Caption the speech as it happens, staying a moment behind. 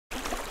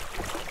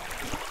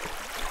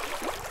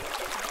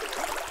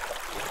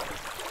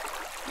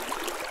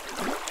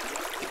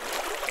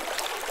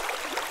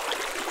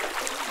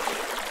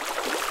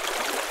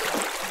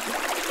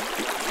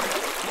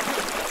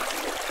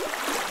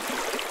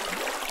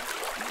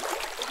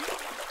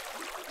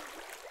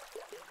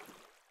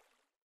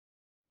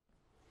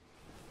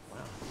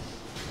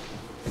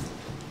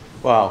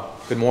Well,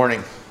 good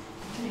morning.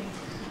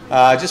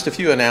 Just a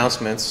few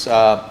announcements.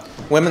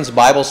 Women's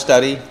Bible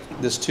study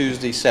this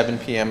Tuesday, 7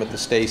 p.m. at the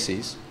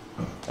Stacy's.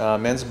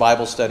 Men's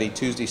Bible study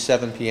Tuesday,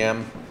 7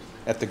 p.m.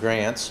 at the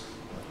Grants.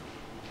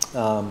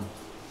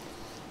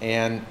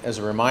 And as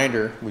a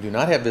reminder, we do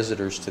not have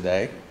visitors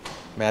today.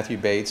 Matthew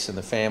Bates and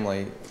the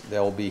family,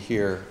 they'll be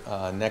here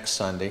next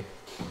Sunday.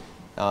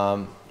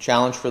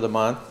 Challenge for the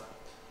month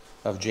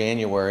of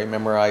January,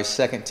 memorize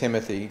 2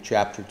 Timothy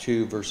chapter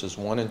 2, verses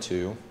 1 and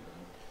 2.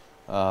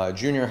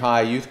 Junior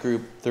high youth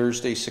group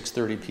Thursday,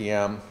 6:30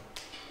 p.m.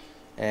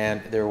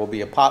 And there will be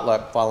a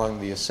potluck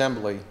following the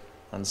assembly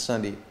on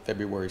Sunday,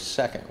 February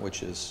 2nd,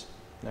 which is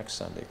next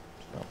Sunday.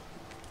 So.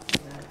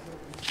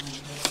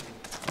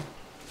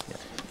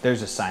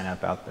 There's a sign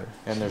up out there.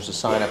 And there's a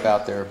sign up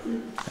out there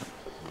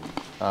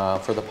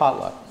for the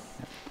potluck.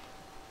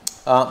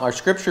 Our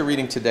scripture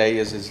reading today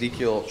is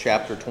Ezekiel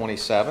chapter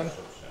 27.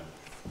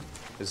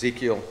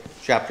 Ezekiel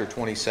chapter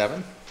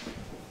 27.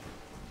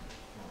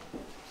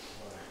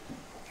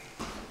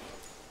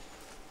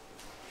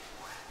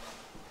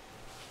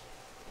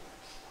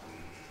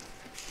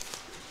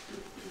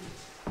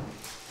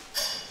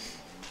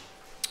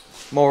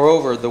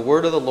 Moreover, the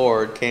word of the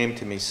Lord came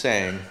to me,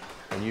 saying,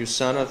 And you,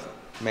 son of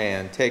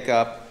man, take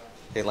up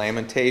a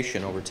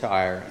lamentation over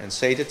Tyre, and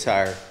say to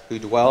Tyre, who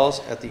dwells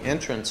at the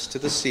entrance to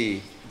the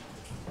sea,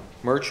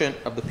 merchant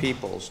of the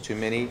peoples, to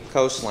many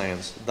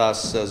coastlands,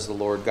 thus says the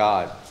Lord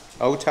God,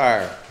 O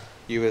Tyre,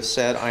 you have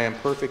said, I am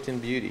perfect in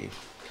beauty.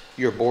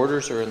 Your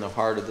borders are in the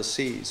heart of the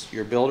seas.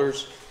 Your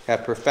builders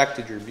have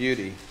perfected your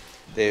beauty.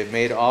 They have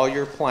made all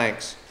your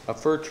planks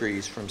of fir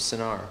trees from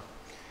Shinar.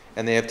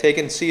 And they have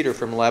taken cedar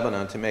from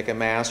Lebanon to make a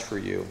mast for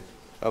you.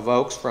 Of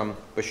oaks from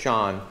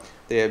Bashan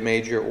they have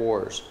made your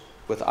oars.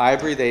 With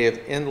ivory they have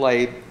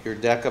inlaid your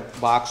deck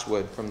of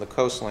boxwood from the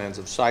coastlands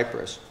of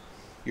Cyprus.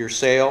 Your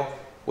sail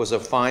was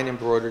of fine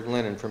embroidered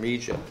linen from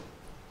Egypt,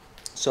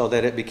 so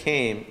that it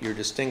became your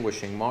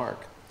distinguishing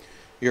mark.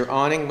 Your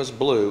awning was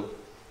blue,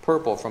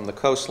 purple from the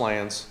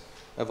coastlands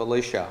of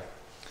Elisha.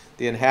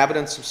 The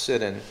inhabitants of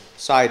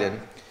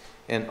Sidon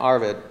and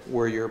Arvad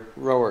were your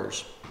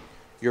rowers.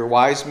 Your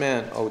wise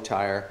men, O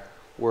Tyre,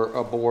 were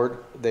aboard,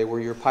 they were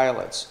your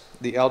pilots.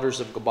 The elders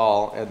of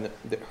Gebal and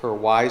her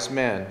wise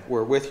men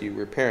were with you,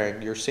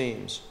 repairing your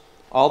seams.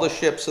 All the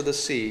ships of the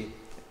sea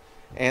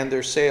and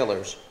their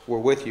sailors were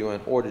with you in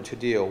order to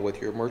deal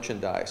with your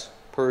merchandise.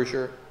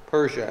 Persia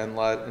and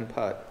Lud and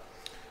Put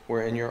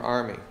were in your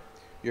army,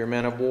 your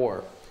men of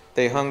war.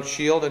 They hung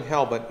shield and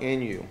helmet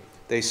in you.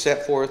 They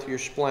set forth your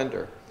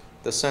splendor.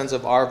 The sons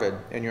of Arvad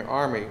and your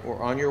army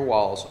were on your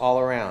walls all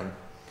around,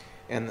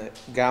 and the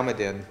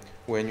Gamadin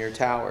were in your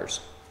towers.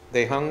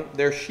 They hung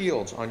their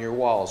shields on your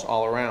walls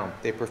all around.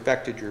 They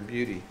perfected your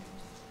beauty.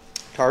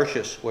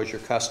 Tarshish was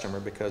your customer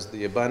because of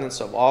the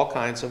abundance of all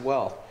kinds of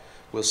wealth.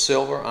 With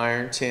silver,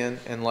 iron, tin,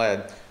 and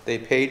lead, they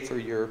paid for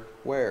your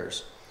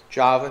wares.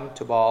 Javan,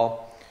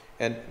 Tubal,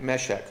 and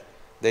Meshech,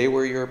 they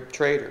were your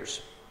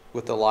traders.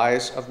 With the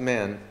lives of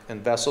men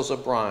and vessels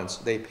of bronze,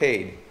 they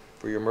paid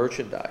for your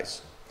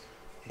merchandise.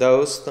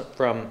 Those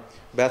from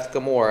Beth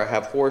Gomorrah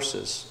have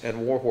horses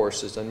and war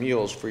horses and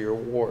mules for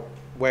your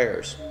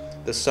wares.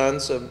 The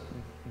sons of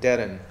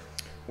Dedan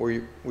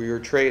were your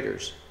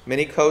traders.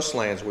 Many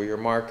coastlands were your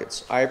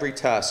markets. Ivory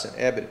tusks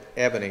and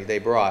ebony they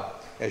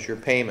brought as your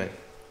payment.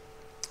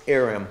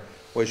 Aram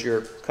was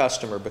your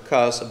customer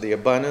because of the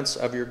abundance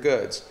of your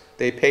goods.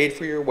 They paid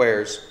for your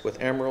wares with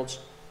emeralds,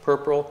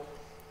 purple,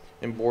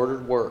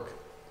 embroidered work,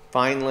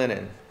 fine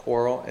linen,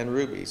 coral, and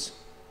rubies.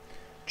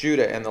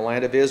 Judah and the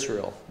land of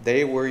Israel,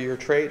 they were your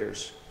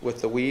traders.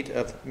 With the wheat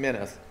of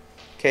Minnith,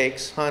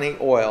 cakes, honey,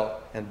 oil,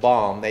 and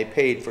balm, they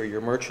paid for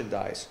your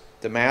merchandise.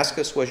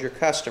 Damascus was your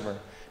customer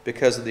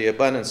because of the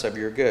abundance of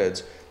your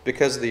goods,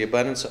 because of the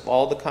abundance of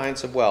all the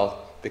kinds of wealth,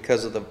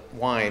 because of the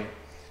wine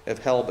of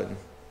Helbon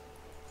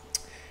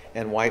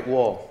and white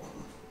wool.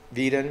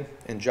 Dedan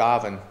and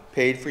Javan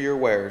paid for your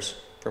wares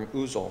from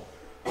Uzal.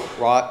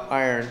 Wrought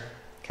iron,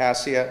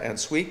 cassia, and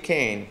sweet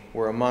cane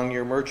were among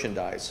your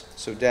merchandise.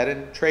 So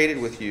Dedan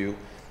traded with you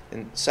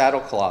in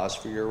saddlecloths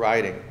for your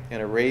riding,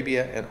 and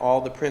Arabia and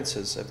all the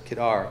princes of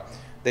Kedar,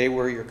 they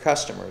were your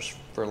customers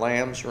for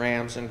lambs,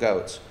 rams, and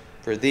goats.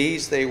 For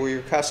these they were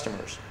your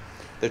customers,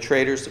 the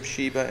traders of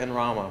Sheba and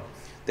Ramah.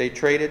 They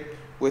traded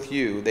with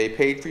you. They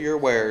paid for your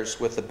wares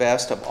with the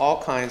best of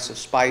all kinds of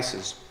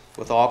spices,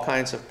 with all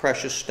kinds of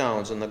precious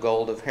stones, and the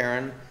gold of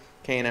Haran,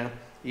 Cana,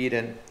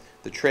 Eden.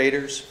 The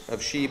traders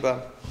of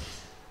Sheba,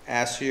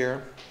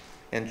 Assir,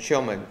 and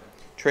Chilmad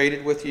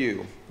traded with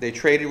you. They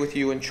traded with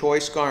you in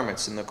choice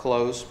garments, in the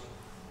clothes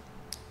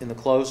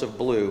of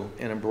blue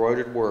and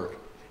embroidered work,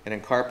 and in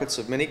carpets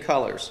of many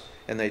colors,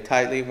 and they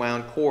tightly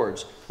wound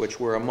cords which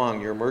were among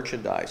your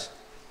merchandise.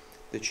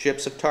 The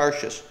ships of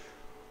Tarshish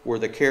were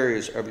the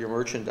carriers of your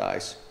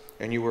merchandise,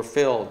 and you were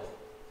filled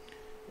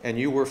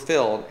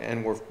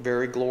and were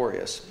very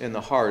glorious in the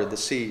heart of the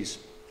seas.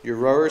 Your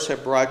rowers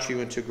have brought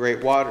you into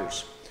great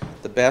waters.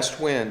 The best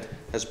wind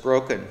has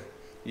broken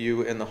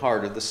you in the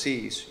heart of the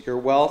seas. Your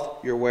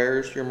wealth, your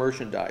wares, your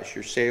merchandise,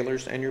 your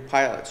sailors, and your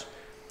pilots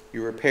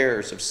your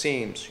repairers of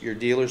seams, your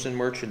dealers in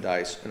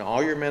merchandise, and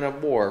all your men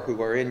of war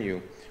who are in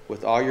you,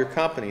 with all your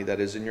company that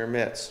is in your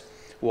midst,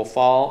 will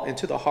fall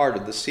into the heart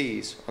of the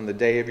seas on the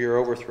day of your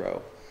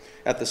overthrow.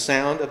 At the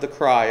sound of the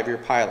cry of your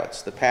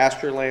pilots, the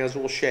pasture lands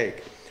will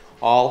shake.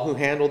 All who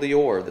handle the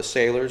oar, the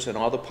sailors, and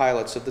all the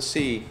pilots of the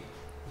sea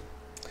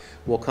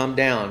will come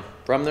down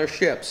from their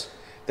ships.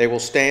 They will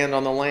stand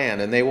on the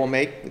land, and they will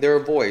make their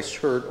voice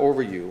heard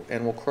over you,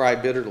 and will cry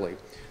bitterly.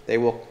 They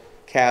will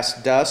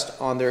cast dust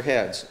on their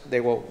heads.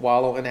 They will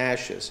wallow in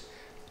ashes,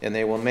 and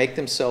they will make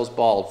themselves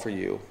bald for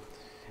you,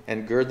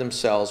 and gird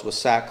themselves with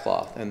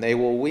sackcloth, and they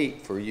will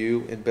weep for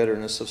you in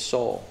bitterness of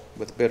soul,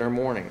 with bitter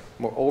mourning.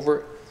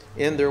 Moreover,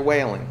 in their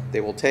wailing,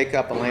 they will take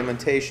up a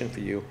lamentation for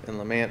you, and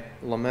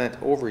lament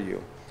over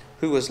you.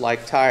 Who is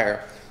like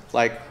Tyre,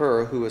 like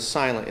her who is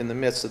silent in the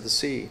midst of the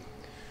sea?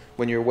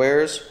 When your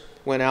wares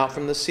went out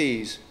from the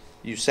seas,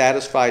 you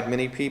satisfied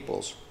many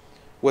peoples.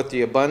 With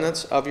the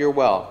abundance of your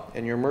wealth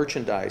and your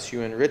merchandise,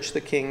 you enriched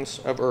the kings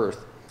of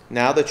earth.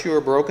 Now that you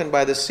are broken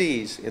by the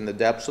seas in the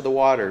depths of the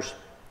waters,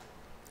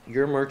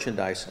 your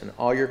merchandise and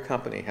all your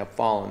company have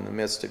fallen in the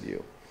midst of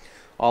you.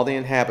 All the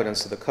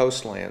inhabitants of the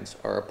coastlands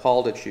are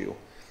appalled at you,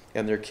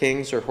 and their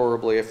kings are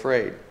horribly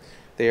afraid.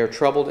 They are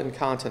troubled in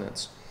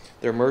countenance.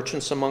 Their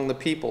merchants among the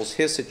peoples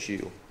hiss at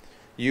you.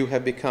 You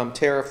have become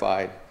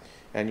terrified,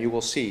 and you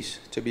will cease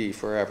to be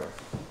forever.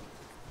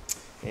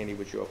 Andy,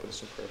 would you open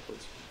us in prayer,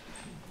 please?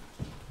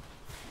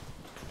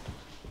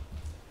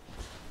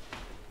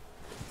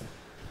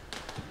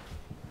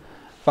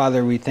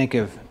 Father, we think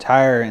of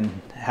Tyre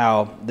and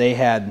how they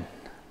had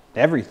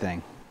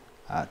everything.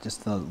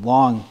 Just the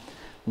long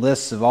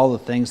lists of all the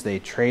things they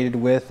traded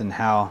with and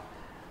how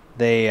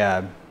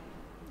they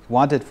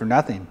wanted for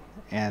nothing.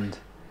 And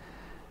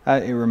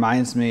it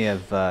reminds me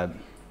of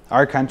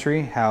our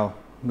country, how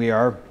we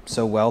are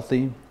so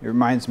wealthy. It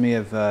reminds me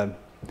of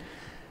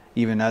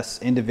even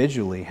us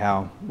individually,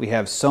 how we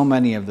have so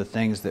many of the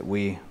things that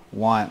we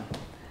want.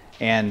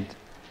 And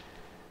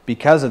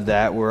because of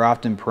that, we're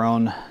often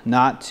prone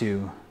not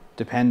to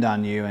depend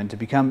on you and to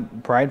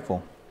become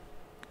prideful.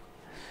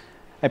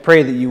 I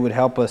pray that you would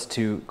help us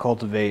to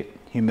cultivate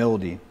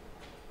humility,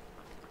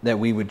 that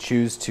we would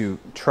choose to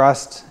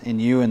trust in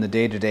you in the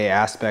day-to-day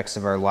aspects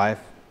of our life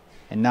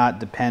and not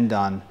depend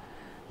on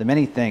the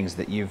many things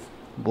that you've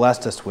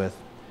blessed us with,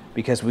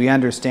 because we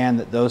understand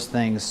that those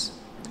things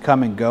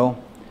come and go,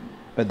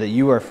 but that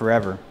you are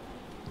forever.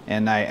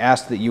 And I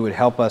ask that you would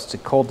help us to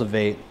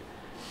cultivate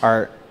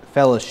our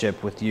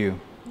fellowship with you,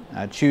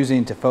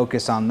 choosing to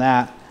focus on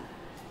that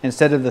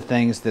instead of the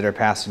things that are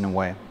passing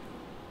away,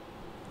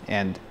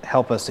 and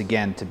help us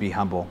again to be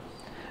humble.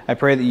 I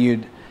pray that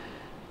you'd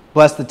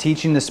bless the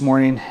teaching this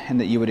morning and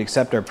that you would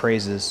accept our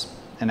praises.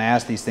 And I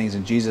ask these things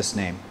in Jesus'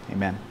 name.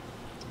 Amen.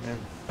 Amen.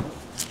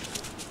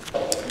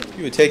 If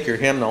you would take your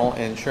hymnal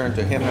and turn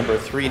to hymn number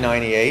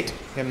 398.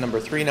 Hymn number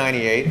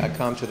 398, I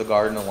Come to the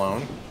Garden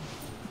Alone.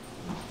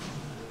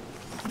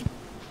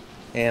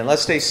 And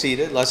let's stay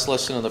seated. Let's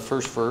listen to the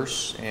first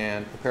verse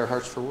and prepare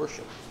hearts for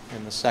worship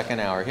in the second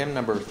hour. Hymn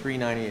number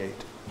 398.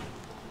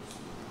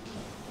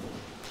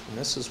 And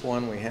this is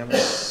one we haven't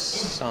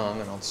sung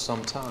in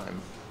some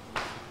time.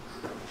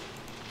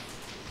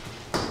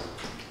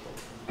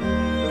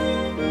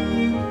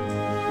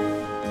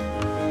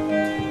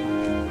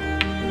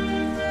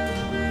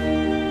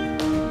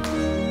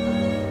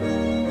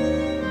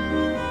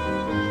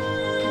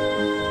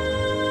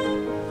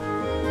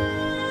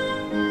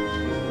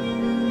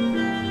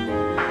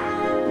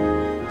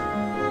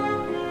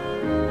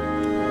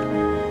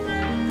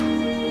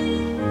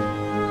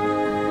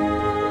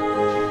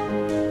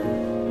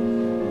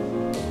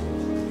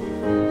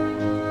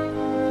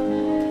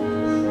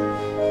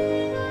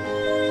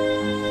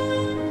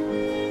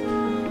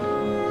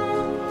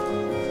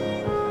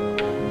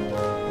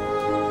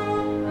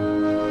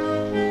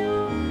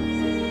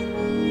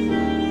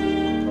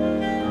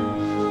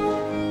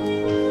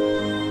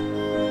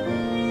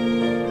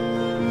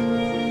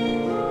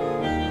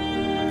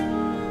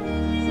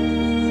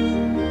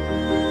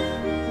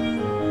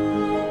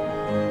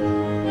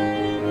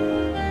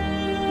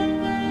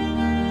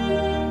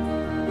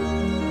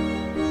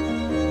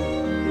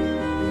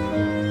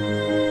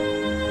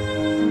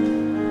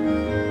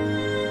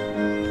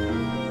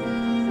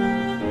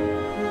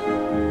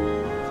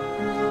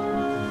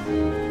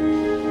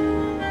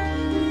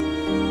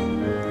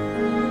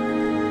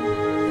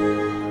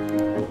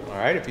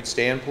 If you'd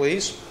stand,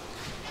 please,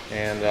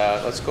 and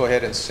let's go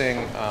ahead and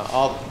sing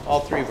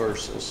all three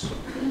verses.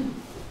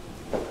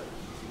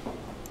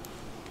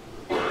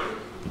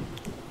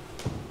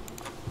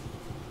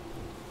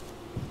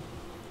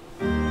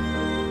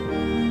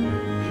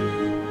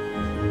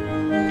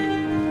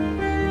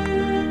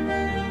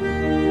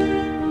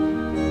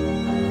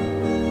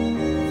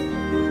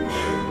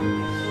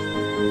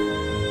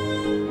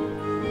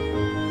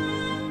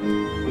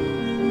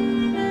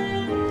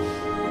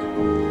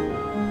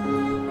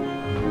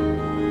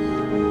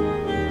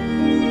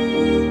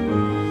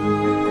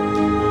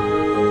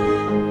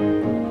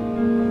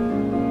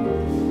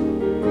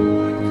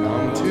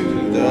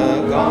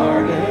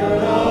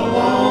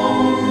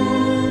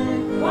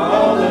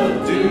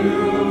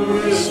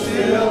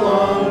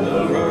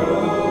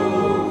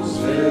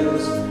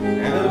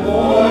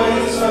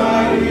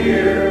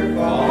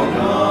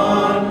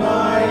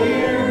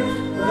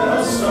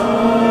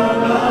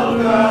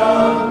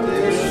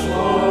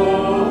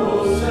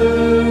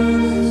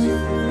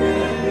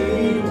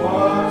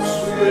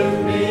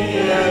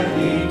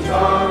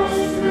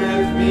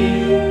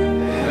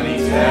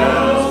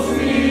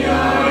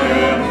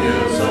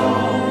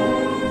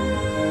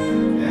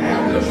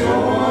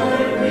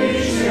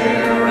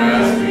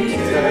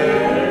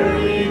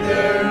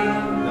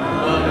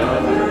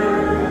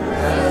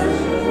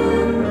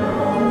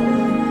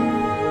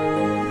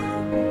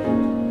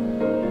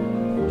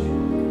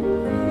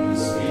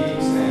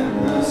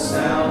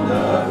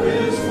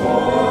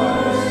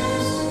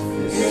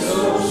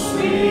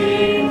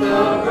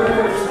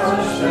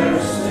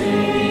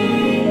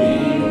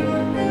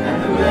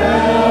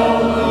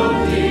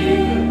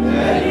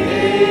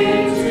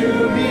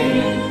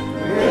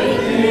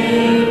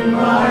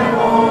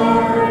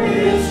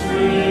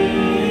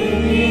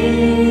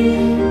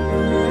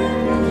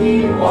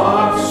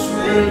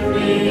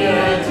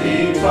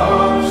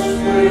 talks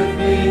with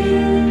me,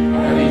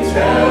 and he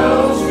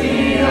tells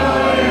me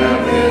I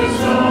am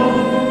his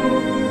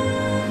own.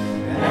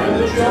 And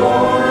the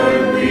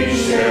joy we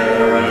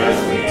share as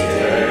we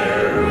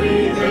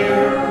tarry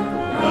there,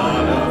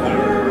 none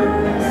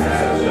other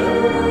has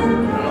ever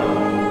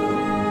known.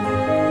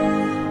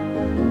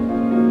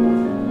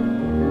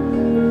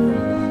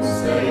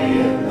 Stay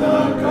in the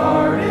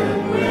garden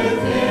with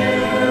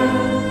him,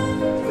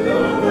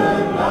 though the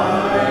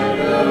night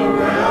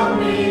around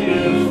me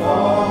is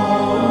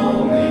falling.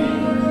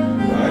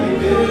 But he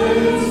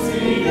bids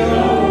me go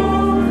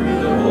through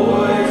the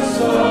voice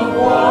of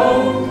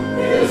woe.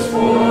 His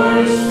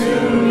voice to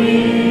me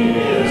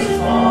is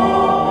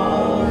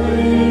calling.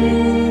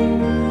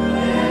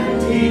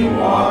 And he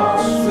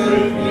walks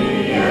with me,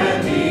 and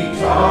he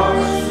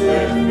talks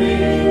with me,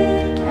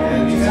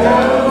 and he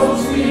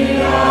tells me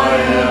I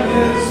am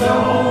his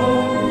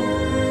own.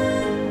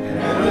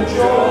 And the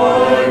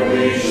joy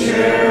we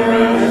share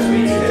as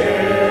we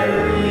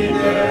tarry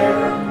there,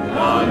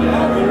 none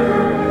other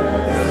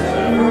has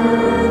ever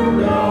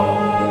known.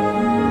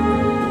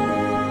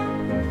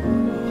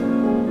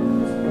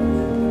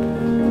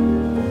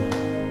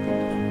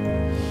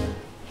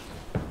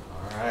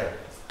 All right.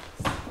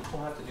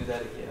 We'll have to do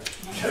that again.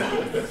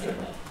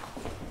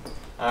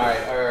 All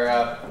right,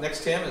 our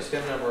next hymn is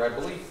hymn number, I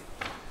believe,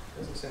 it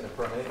doesn't say in the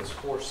front, I think it's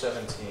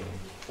 417.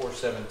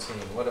 417.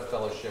 What a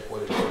fellowship,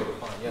 what a joy to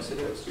find. Yes, it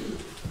is.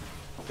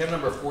 Hymn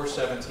number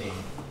 417.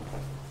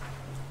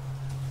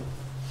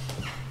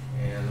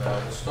 And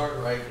we'll start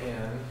right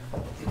in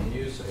the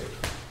music.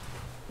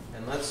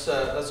 And let's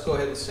go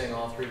ahead and sing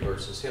all three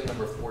verses. Hymn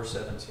number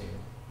 417.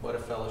 What a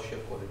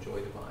fellowship, what a joy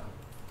divine.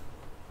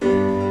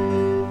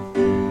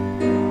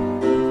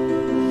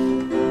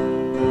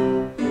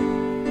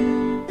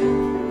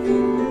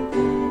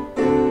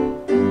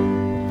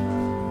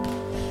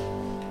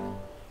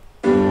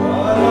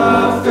 What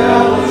a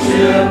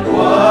fellowship,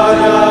 what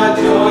a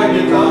joy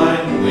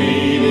divine,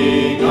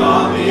 leaning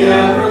on the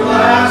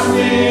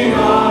everlasting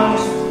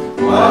arms.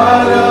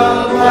 What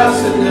a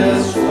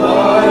blessedness,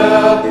 what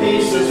a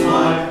peace is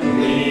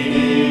mine,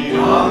 leaning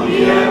on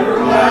the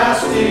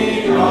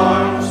everlasting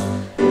arms.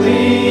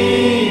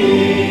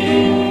 Leaning,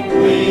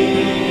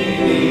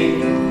 leaning,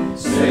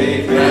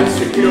 safe and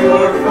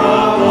secure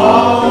from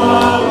all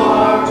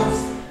alarms.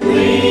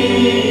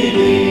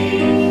 Leaning,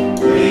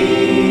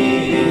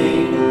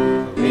 leaning,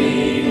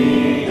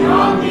 leaning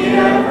on the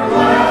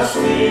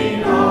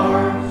everlasting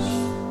arms.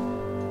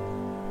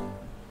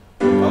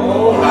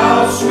 Oh,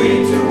 how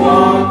sweet to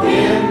walk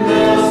in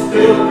this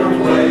pilgrim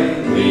way,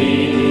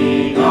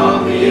 leaning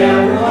on the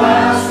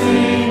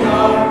everlasting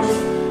arms.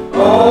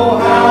 Oh,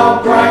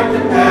 how bright the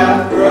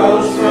path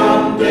grows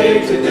from day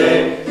to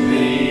day,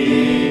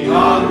 leaning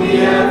on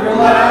the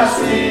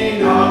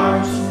everlasting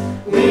arms.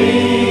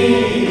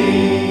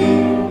 Leaning,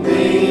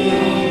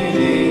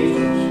 leaning,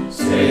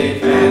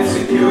 safe and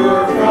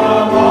secure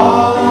from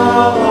all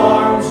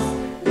alarms.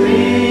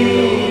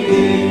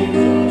 Leaning,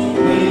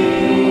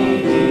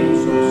 leaning,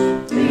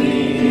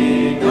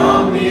 leaning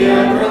on the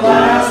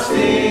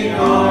everlasting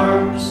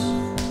arms.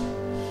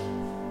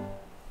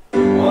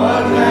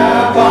 What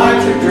have I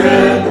to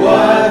dread?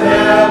 What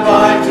have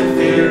I to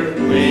fear?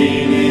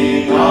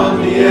 Leaning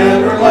on the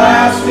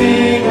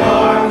everlasting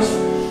arms.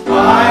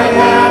 I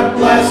have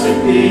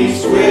blessed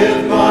peace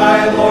with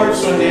my Lord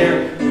so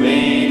near.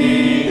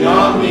 Leaning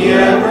on the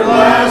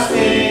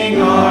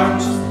everlasting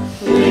arms.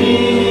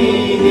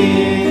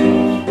 Leaning,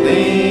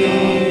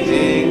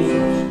 leaning,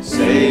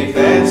 safe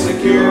and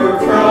secure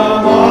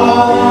from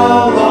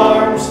all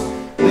alarms.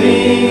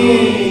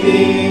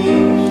 Leaning,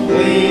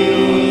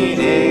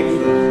 leaning,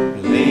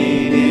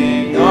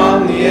 leaning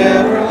on the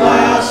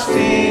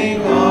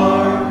everlasting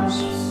arms.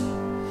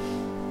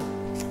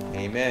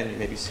 Amen. You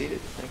may be seated.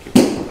 Thank you.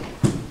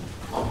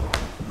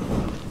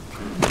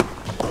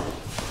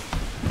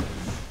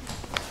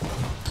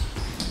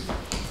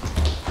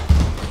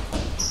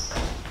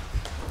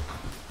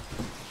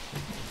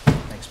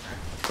 Thanks, Brad.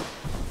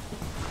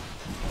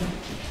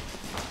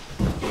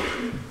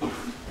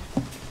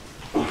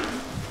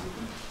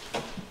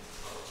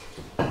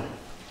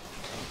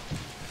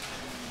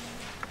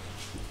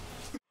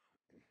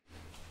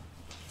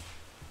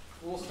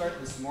 We'll start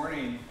this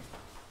morning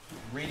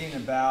reading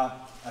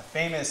about a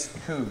famous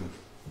coup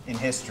in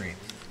history.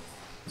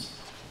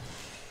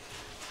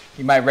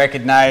 You might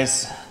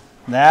recognize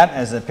that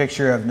as a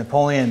picture of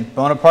Napoleon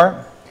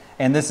Bonaparte,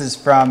 and this is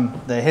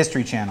from the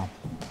History Channel.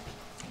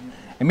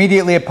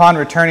 Immediately upon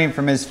returning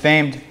from his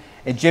famed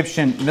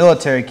Egyptian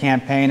military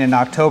campaign in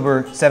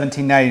October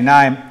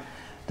 1799,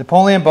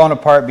 Napoleon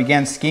Bonaparte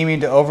began scheming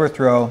to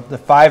overthrow the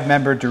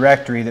five-member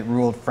directory that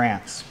ruled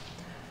France.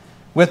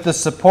 With the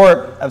support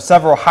of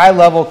several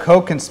high-level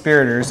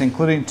co-conspirators,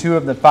 including two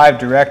of the five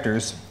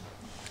directors,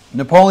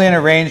 Napoleon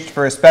arranged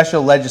for a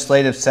special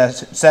legislative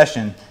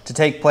session to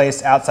take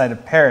place outside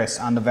of Paris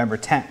on November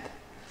 10th.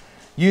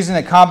 Using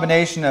a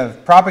combination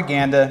of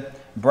propaganda,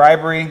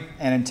 bribery,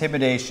 and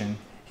intimidation,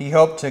 he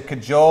hoped to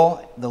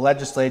cajole the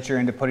legislature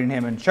into putting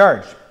him in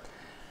charge.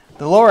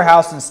 The lower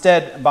house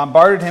instead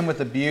bombarded him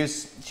with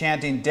abuse,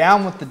 chanting,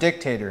 "Down with the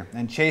dictator,"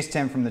 and chased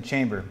him from the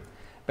chamber.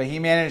 But he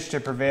managed to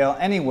prevail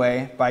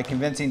anyway by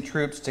convincing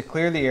troops to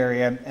clear the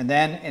area, and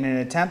then, in an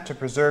attempt to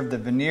preserve the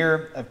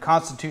veneer of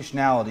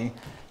constitutionality,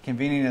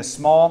 convening a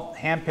small,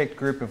 hand-picked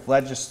group of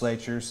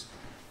legislators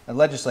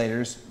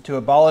to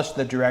abolish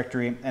the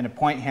Directory and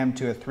appoint him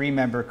to a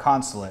 3-member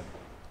consulate.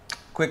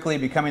 Quickly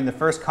becoming the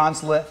first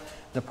consulate,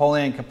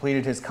 Napoleon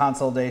completed his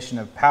consolidation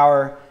of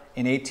power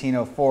in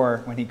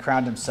 1804 when he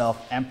crowned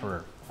himself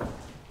emperor.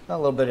 A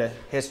little bit of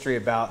history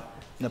about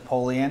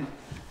Napoleon.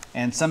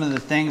 And some of the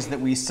things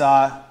that we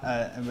saw,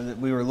 that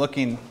we were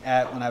looking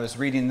at when I was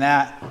reading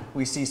that,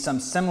 we see some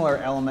similar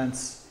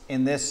elements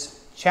in this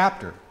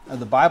chapter of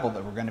the Bible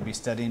that we're going to be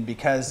studying,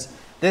 because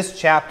this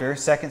chapter,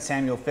 2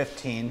 Samuel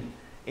 15,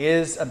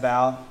 is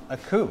about a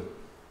coup.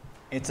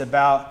 It's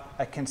about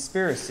a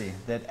conspiracy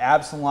that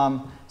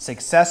Absalom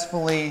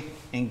successfully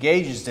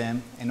engages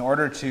in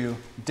order to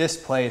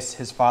displace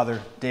his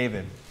father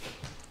David.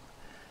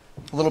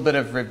 A little bit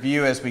of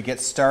review as we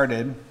get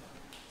started.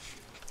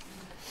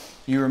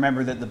 You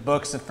remember that the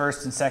books of 1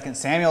 and 2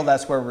 Samuel,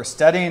 that's where we're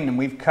studying, and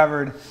we've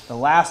covered the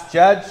last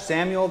judge,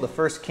 Samuel, the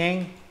first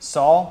king,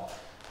 Saul.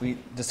 We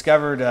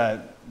discovered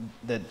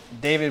that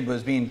David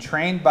was being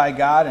trained by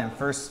God in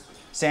 1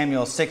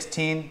 Samuel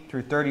 16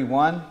 through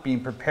 31, being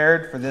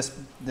prepared for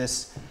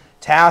this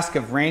task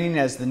of reigning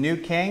as the new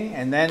king,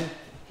 and then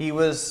he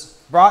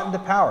was brought into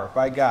power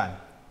by God.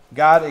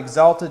 God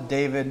exalted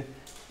David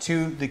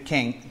to the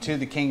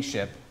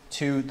kingship,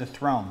 to the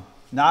throne,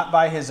 not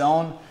by his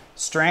own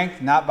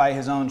strength, not by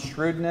his own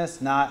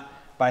shrewdness, not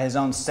by his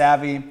own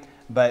savvy,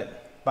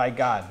 but by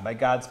God, by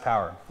God's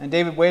power. And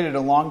David waited a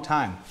long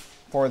time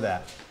for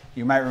that.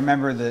 You might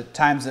remember the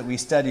times that we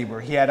studied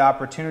where he had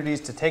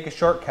opportunities to take a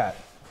shortcut,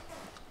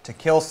 to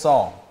kill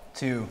Saul,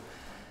 to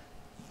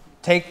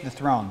take the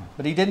throne,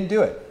 but he didn't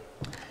do it.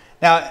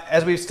 Now,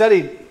 as we've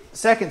studied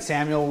 2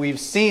 Samuel, we've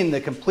seen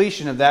the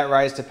completion of that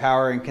rise to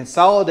power in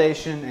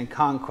consolidation and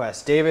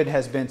conquest. David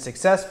has been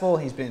successful.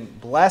 He's been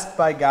blessed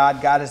by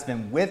God. God has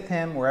been with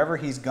him wherever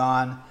he's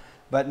gone.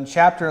 But in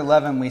chapter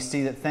 11, we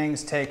see that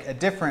things take a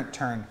different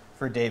turn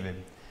for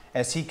David.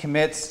 As he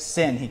commits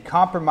sin, he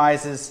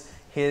compromises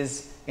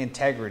his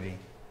integrity.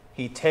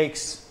 He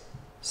takes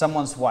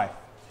someone's wife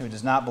who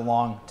does not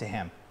belong to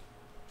him.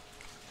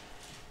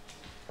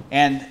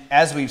 And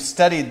as we've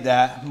studied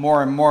that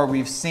more and more,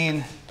 we've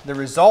seen the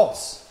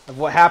results of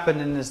what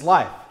happened in his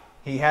life.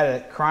 He had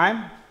a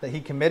crime that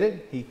he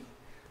committed. He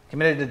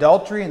committed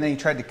adultery, and then he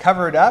tried to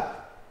cover it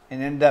up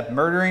and ended up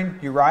murdering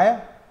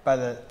Uriah by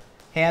the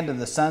hand of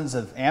the sons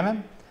of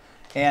Ammon.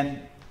 And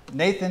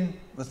Nathan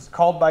was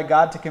called by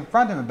God to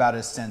confront him about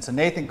his sin. So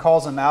Nathan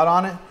calls him out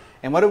on it.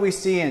 And what do we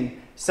see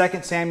in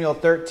 2 Samuel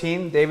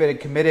 13? David had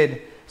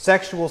committed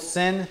sexual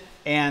sin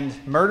and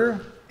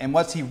murder. And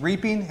what's he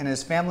reaping in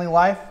his family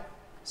life?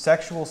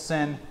 Sexual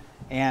sin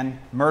and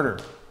murder.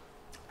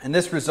 And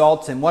this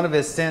results in one of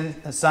his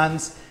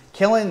sons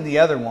killing the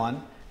other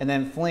one and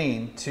then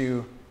fleeing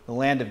to the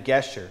land of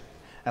Geshur.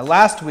 Now,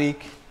 last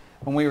week,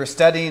 when we were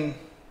studying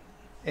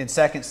in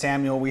 2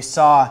 Samuel, we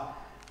saw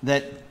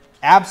that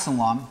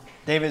Absalom,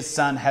 David's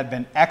son, had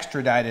been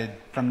extradited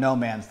from no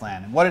man's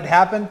land. And what had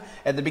happened?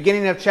 At the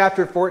beginning of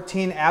chapter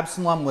 14,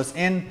 Absalom was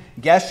in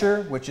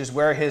Geshur, which is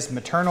where his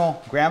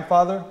maternal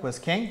grandfather was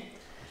king.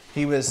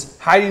 He was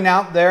hiding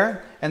out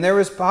there, and there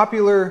was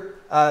popular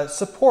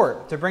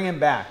support to bring him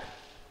back.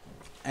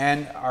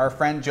 And our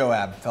friend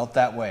Joab felt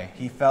that way.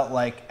 He felt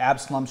like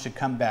Absalom should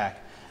come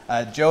back.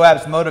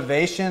 Joab's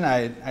motivation,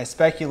 I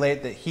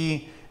speculate that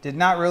he did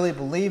not really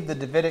believe the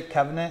Davidic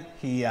covenant.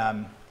 He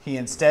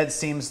instead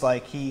seems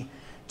like he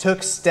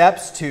took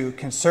steps to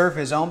conserve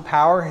his own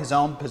power, his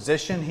own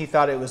position. He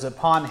thought it was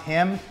upon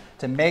him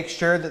to make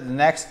sure that the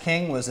next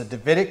king was a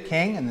Davidic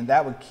king and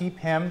that would keep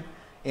him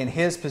in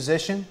his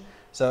position.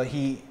 So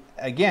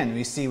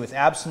we see with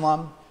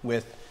Absalom,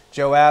 with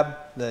Joab,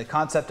 the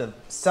concept of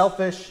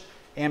selfish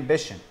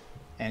ambition,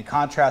 and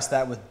contrast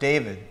that with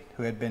David,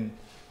 who had been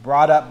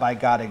brought up by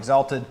God,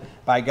 exalted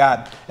by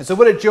God. And so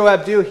what did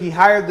Joab do? He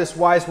hired this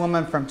wise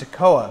woman from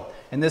Tekoa,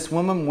 and this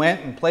woman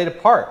went and played a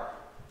part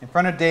in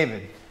front of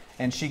David,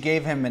 and she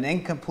gave him an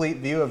incomplete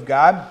view of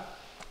God.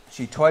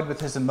 She toyed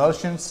with his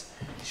emotions.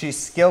 She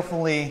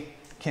skillfully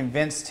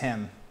convinced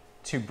him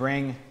to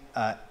bring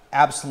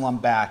Absalom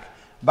back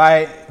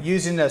by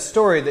using a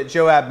story that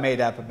Joab made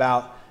up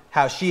about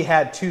how she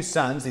had two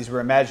sons. These were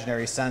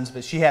imaginary sons,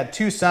 but she had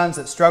two sons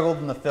that struggled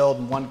in the field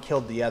and one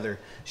killed the other.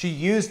 She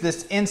used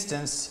this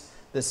instance,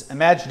 this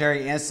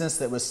imaginary instance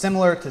that was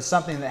similar to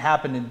something that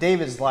happened in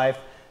David's life,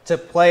 to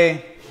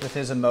play with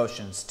his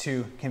emotions,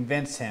 to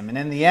convince him. And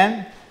in the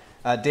end,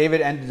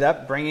 David ended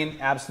up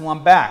bringing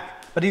Absalom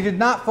back. But he did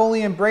not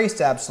fully embrace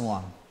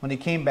Absalom when he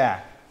came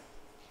back.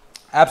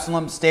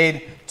 Absalom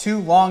stayed 2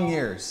 long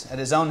years at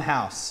his own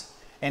house.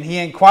 And he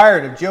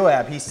inquired of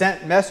Joab. He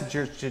sent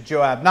messengers to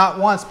Joab, not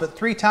once, but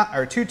 2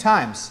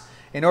 times,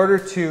 in order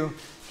to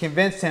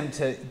convince him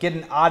to get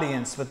an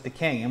audience with the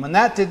king. And when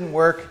that didn't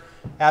work,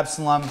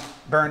 Absalom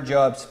burned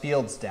Joab's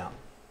fields down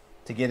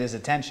to get his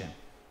attention.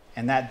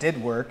 And that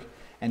did work.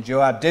 And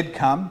Joab did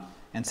come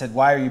and said,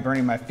 "Why are you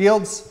burning my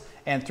fields?"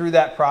 And through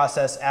that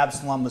process,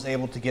 Absalom was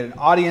able to get an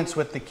audience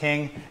with the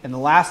king. And the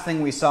last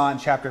thing we saw in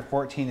chapter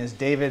 14 is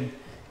David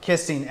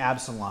kissing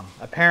Absalom,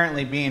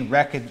 apparently being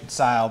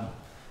reconciled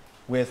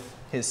with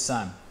his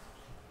son.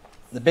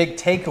 The big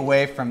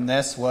takeaway from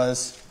this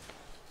was,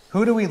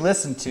 who do we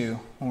listen to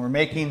when we're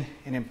making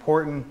an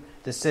important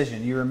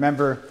decision? You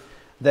remember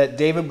that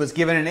David was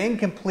given an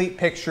incomplete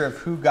picture of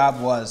who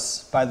God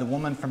was by the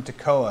woman from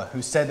Tekoa,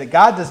 who said that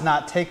God does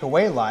not take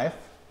away life,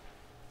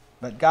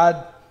 but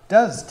God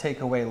does take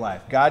away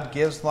life. God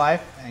gives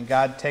life and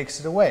God takes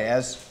it away,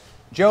 as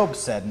Job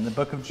said in the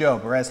book of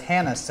Job, or as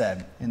Hannah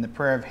said in the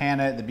prayer of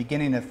Hannah at the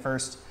beginning of 1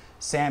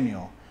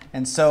 Samuel.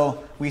 And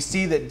so we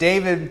see that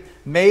David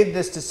made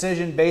this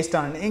decision based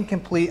on an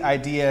incomplete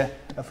idea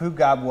of who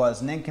God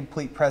was, an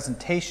incomplete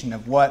presentation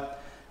of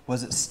what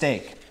was at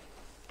stake.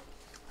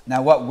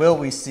 Now, what will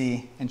we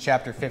see in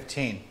chapter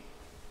 15?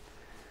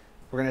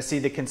 We're going to see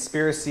the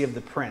conspiracy of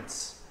the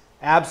prince.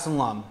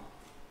 Absalom,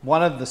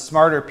 one of the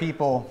smarter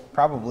people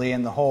probably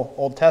in the whole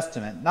Old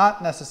Testament,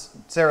 not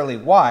necessarily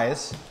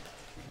wise,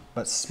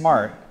 but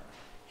smart.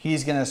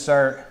 He's going to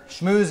start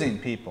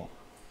schmoozing people.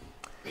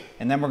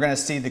 And then we're going to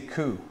see the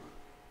coup.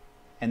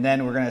 And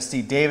then we're going to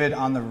see David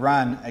on the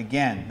run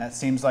again. That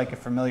seems like a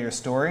familiar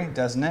story,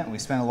 doesn't it? We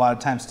spent a lot of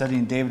time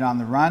studying David on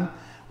the run.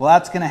 Well,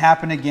 that's going to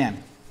happen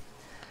again.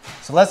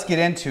 So let's get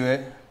into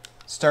it,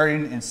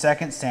 starting in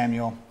 2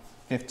 Samuel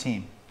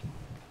 15.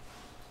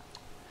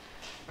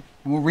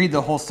 And we'll read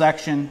the whole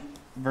section,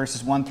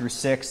 verses 1 through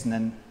 6, and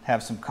then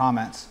have some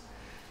comments.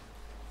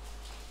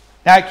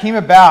 Now it came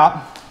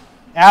about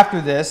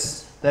after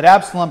this that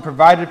Absalom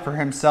provided for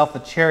himself a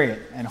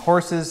chariot and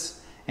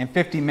horses and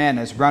 50 men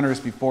as runners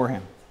before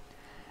him.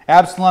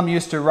 Absalom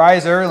used to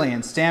rise early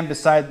and stand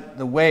beside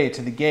the way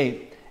to the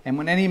gate. And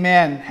when any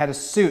man had a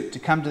suit to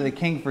come to the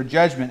king for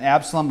judgment,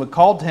 Absalom would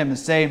call to him and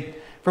say,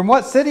 "From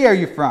what city are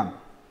you from?"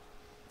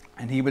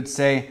 And he would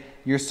say,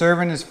 "Your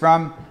servant is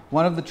from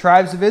one of the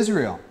tribes of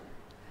Israel."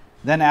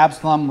 Then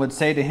Absalom would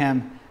say to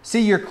him, "See,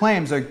 your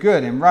claims are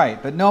good and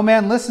right, but no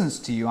man listens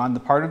to you on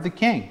the part of the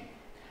king."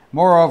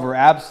 Moreover,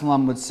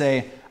 Absalom would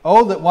say,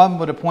 "Oh, that one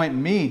would appoint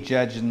me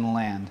judge in the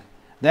land.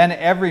 Then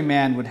every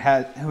man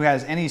who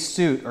has any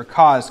suit or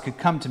cause could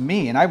come to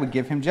me, and I would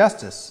give him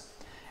justice."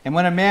 And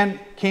when a man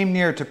came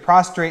near to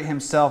prostrate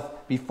himself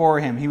before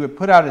him, he would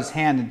put out his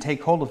hand and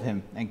take hold of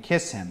him and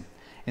kiss him.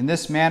 In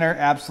this manner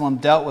Absalom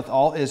dealt with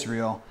all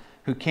Israel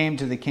who came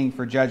to the king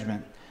for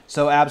judgment.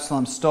 So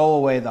Absalom stole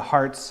away the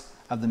hearts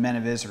of the men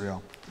of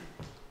Israel.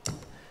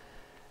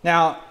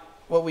 Now,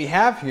 what we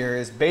have here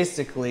is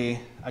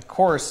basically a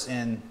course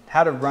in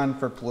how to run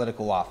for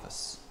political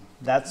office.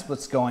 That's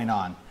what's going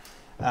on.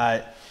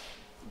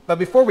 But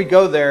before we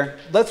go there,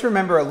 let's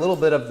remember a little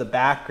bit of the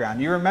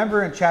background. You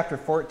remember in chapter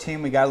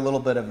 14, we got a little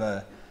bit of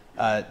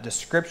a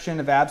description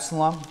of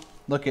Absalom.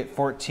 Look at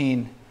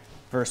 14,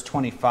 verse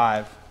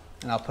 25,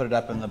 and I'll put it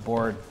up on the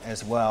board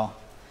as well.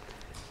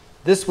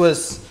 This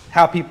was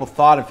how people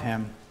thought of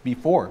him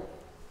before,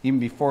 even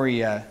before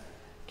he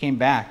came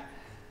back.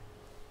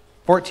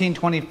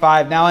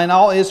 14:25, "Now in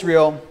all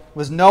Israel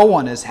was no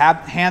one as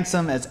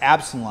handsome as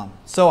Absalom,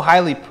 so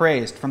highly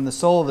praised, from the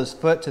sole of his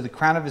foot to the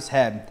crown of his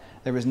head.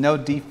 There was no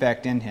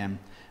defect in him.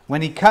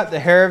 When he cut the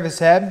hair of his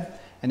head,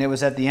 and it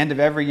was at the end of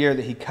every year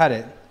that he cut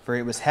it, for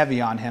it was heavy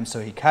on him,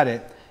 so he cut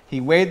it,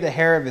 he weighed the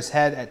hair of his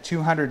head at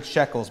 200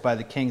 shekels by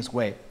the king's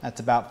weight."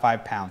 That's about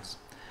 5 pounds.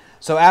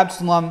 So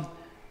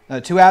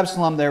to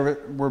Absalom there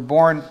were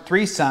born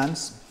 3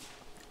 sons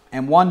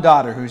and 1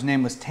 daughter whose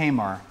name was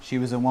Tamar. She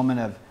was a woman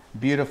of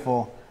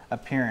beautiful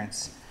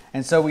appearance.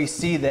 And so we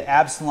see that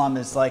Absalom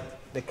is like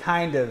the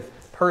kind of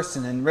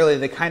person and really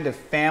the kind of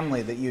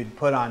family that you'd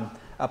put on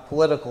a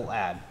political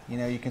ad. You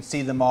know, you can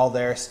see them all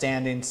there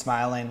standing,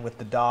 smiling with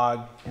the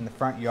dog in the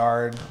front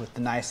yard, with the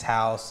nice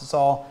house. It's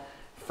all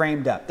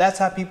framed up. That's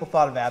how people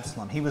thought of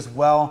Absalom. He was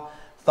well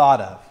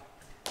thought of.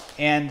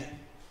 And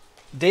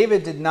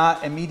David did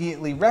not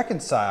immediately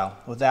reconcile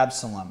with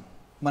Absalom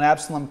when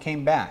Absalom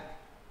came back.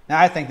 Now,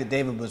 I think that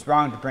David was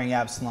wrong to bring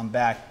Absalom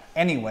back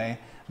anyway,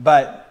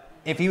 but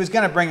if he was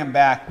going to bring him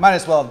back, might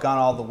as well have gone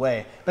all the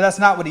way. But that's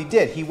not what he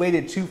did. He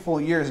waited 2 full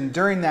years, and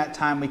during that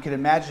time, we could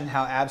imagine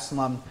how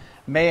Absalom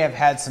may have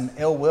had some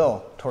ill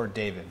will toward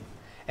David.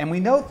 And we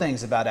know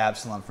things about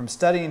Absalom from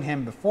studying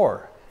him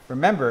before.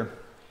 Remember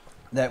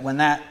that when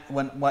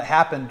what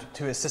happened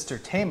to his sister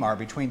Tamar,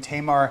 between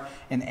Tamar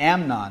and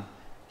Amnon,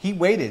 he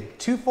waited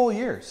 2 full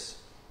years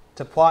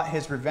to plot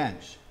his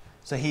revenge.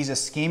 So he's a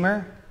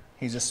schemer,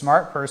 he's a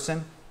smart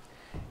person,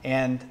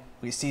 and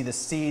we see the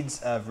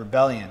seeds of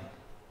rebellion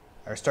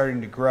are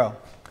starting to grow.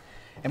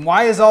 And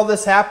why is all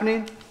this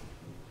happening?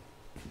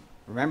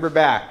 Remember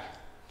back,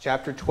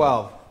 chapter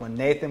 12, when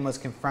Nathan was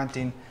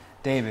confronting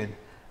David.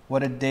 What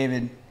did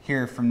David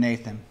hear from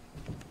Nathan?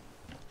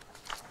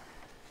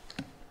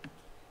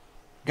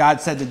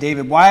 God said to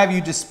David, "Why have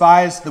you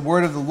despised the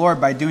word of the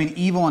Lord by doing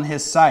evil in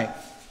his sight?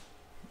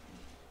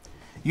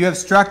 You have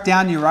struck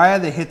down Uriah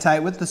the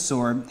Hittite with the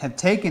sword, have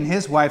taken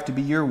his wife to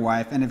be your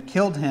wife, and have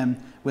killed him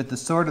with the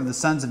sword of the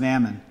sons of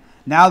Ammon.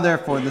 Now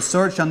therefore the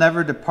sword shall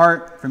never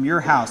depart from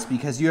your house,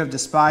 because you have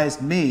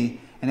despised me,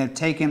 and have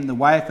taken the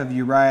wife of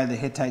Uriah the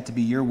Hittite to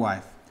be your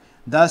wife.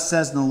 Thus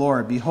says the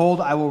Lord,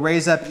 Behold, I will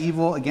raise up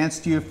evil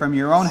against you from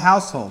your own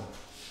household.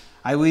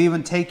 I will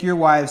even take your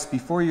wives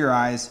before your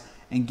eyes,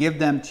 and give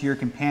them to your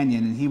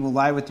companion, and he will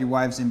lie with your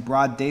wives in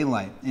broad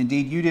daylight.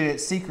 Indeed, you did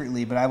it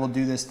secretly, but I will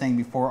do this thing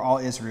before all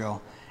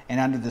Israel and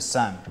under the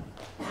sun.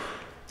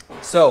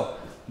 So,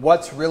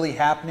 what's really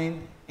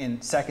happening in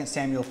 2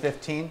 Samuel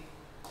 15?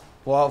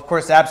 Well, of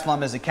course,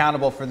 Absalom is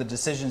accountable for the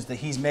decisions that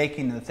he's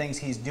making and the things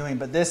he's doing,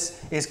 but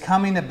this is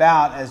coming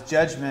about as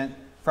judgment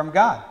from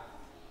God.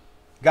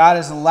 God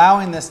is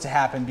allowing this to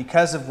happen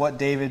because of what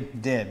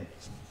David did.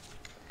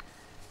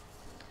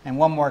 And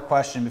one more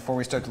question before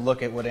we start to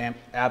look at what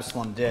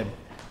Absalom did.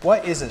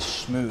 What is a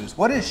schmooze?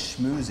 What is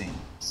schmoozing?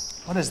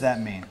 What does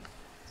that mean?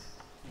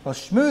 Well,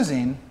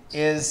 schmoozing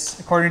is,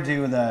 according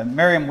to the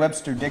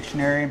Merriam-Webster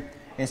dictionary,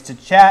 is to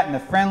chat in a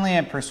friendly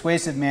and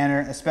persuasive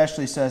manner,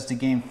 especially so as to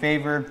gain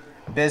favor,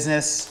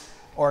 business,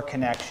 or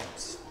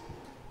connections.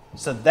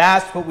 So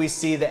that's what we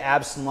see that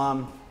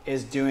Absalom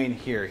is doing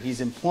here.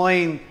 He's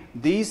employing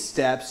these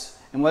steps,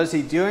 and what is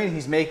he doing?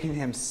 He's making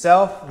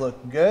himself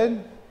look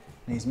good,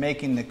 and he's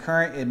making the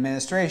current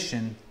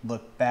administration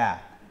look bad.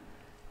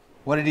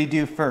 What did he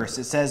do first?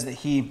 It says that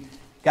he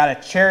got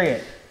a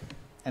chariot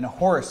and a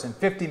horse and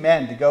 50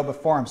 men to go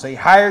before him. So he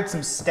hired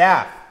some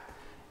staff.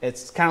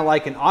 It's kind of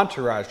like an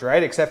entourage,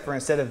 right? Except for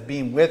instead of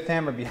being with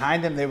him or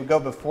behind him, they would go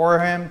before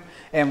him.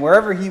 And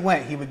wherever he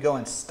went, he would go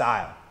in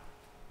style.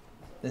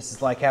 This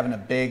is like having a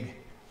big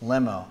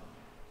limo.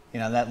 You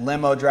know, that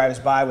limo drives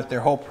by with their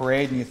whole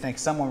parade, and you think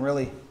someone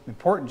really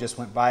important just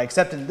went by.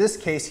 Except in this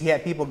case, he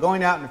had people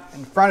going out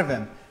in front of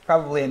him,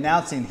 probably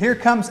announcing, "Here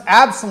comes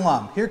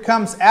Absalom! Here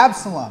comes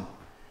Absalom!"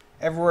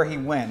 Everywhere he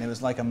went, it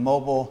was like a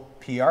mobile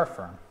PR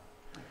firm.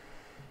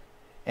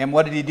 And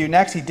what did he do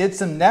next? He did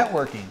some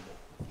networking.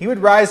 He would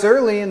rise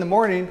early in the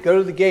morning, go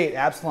to the gate.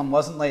 Absalom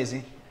wasn't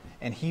lazy.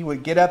 And he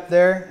would get up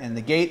there, and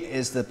the gate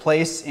is the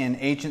place in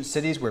ancient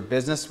cities where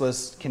business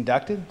was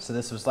conducted. So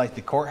this was like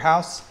the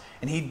courthouse.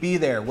 And he'd be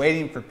there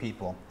waiting for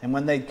people. And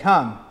when they'd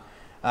come,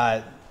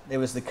 it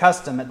was the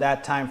custom at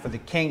that time for the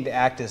king to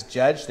act as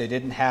judge. They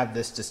didn't have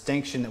this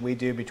distinction that we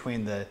do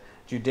between the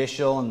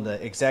judicial and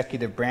the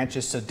executive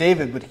branches. So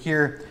David would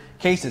hear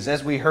cases,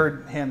 as we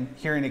heard him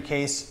hearing a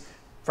case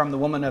from the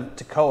woman of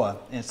Tekoa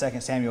in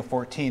 2 Samuel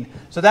 14.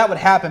 So that would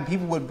happen.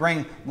 People would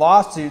bring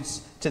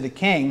lawsuits to the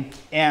king,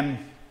 and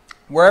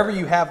wherever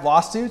you have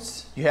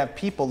lawsuits, you have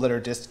people that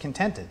are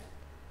discontented.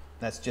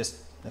 That's just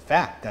the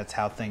fact. That's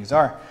how things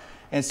are.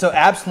 And so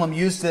Absalom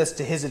used this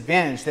to his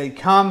advantage. They'd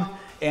come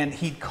and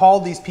he'd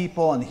call these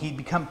people and he'd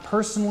become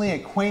personally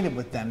acquainted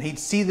with them. He'd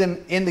see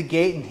them in the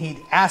gate and he'd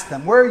ask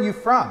them, "Where are you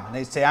from?" And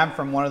they'd say, "I'm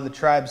from one of the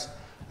tribes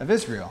of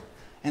Israel."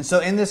 And so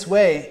in this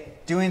way,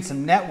 doing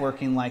some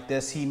networking like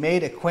this, he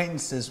made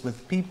acquaintances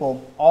with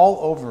people all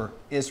over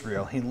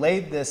Israel. He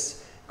laid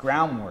this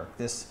groundwork,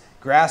 this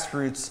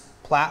grassroots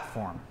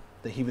platform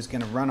that he was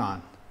going to run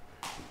on.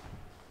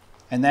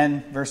 And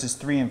then verses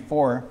 3 and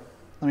 4,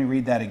 let me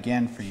read that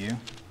again for you.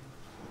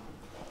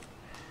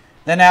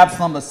 Then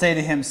Absalom would say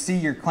to him, "See,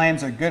 your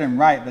claims are good and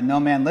right, but no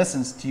man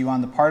listens to you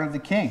on the part of the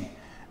king."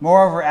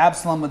 Moreover,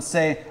 Absalom would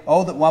say,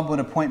 "Oh, that one would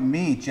appoint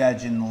me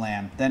judge in the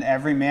land. Then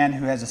every man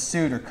who has a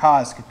suit or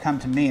cause could come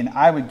to me, and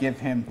I would give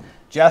him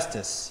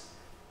justice."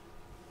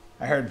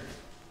 I heard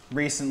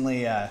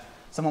recently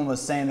someone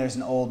was saying there's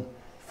an old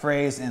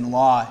phrase in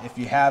law: if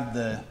you have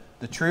the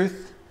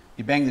truth,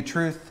 you bang the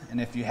truth, and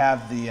if you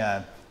have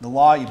the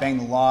law, you bang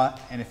the law,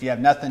 and if you have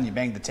nothing, you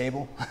bang the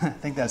table. I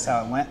think that's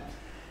how it went.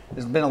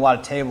 There's been a lot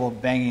of table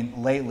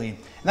banging lately. And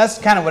that's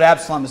kind of what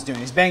Absalom is doing.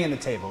 He's banging the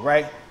table,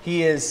 right?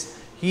 He is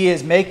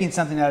making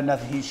something out of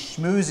nothing. He's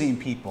schmoozing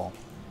people.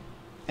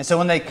 And so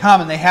when they come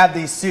and they have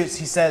these suits,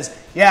 he says,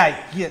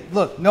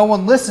 look, no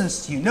one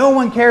listens to you. No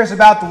one cares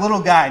about the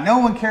little guy. No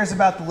one cares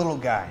about the little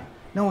guy.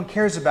 No one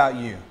cares about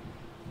you.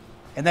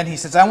 And then he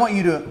says, I want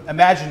you to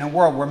imagine a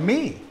world where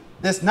me,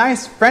 this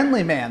nice,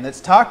 friendly man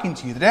that's talking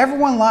to you, that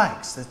everyone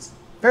likes, that's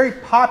very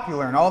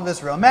popular in all of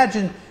Israel,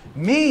 imagine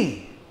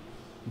me,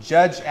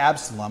 Judge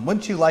Absalom.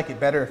 Wouldn't you like it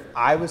better if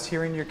I was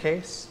hearing your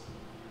case?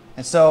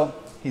 And so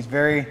he's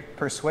very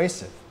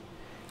persuasive.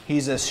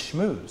 He's a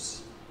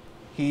schmooze.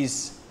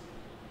 He's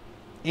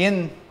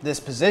in this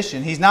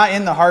position. He's not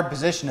in the hard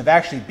position of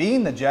actually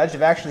being the judge,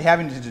 of actually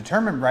having to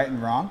determine right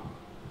and wrong,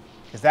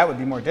 because that would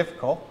be more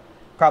difficult.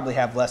 Probably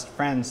have less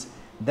friends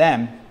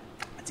then.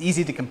 It's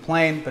easy to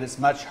complain, but it's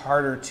much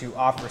harder to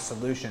offer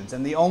solutions.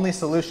 And the only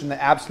solution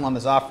that Absalom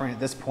is offering at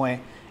this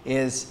point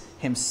is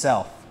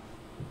himself.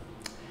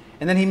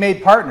 And then he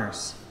made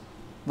partners.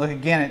 Look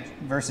again at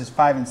verses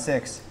 5 and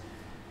 6.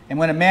 And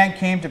when a man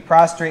came to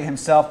prostrate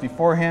himself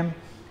before him,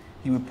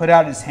 he would put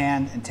out his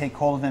hand and take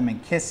hold of him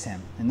and kiss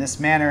him. In this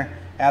manner,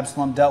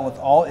 Absalom dealt with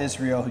all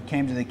Israel who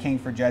came to the king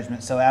for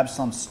judgment. So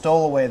Absalom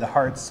stole away the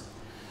hearts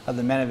of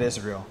the men of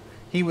Israel.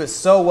 He was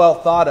so well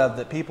thought of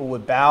that people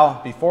would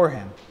bow before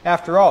him.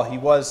 After all, he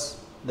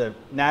was the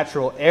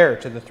natural heir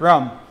to the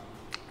throne.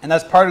 And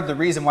that's part of the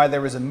reason why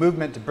there was a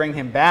movement to bring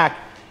him back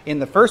in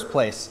the first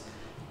place.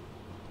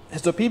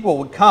 And so people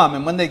would come,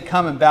 and when they'd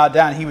come and bow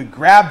down, he would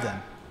grab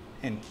them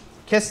and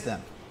kiss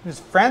them. He was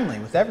friendly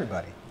with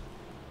everybody.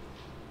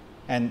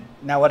 And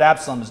now what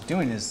Absalom is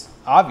doing is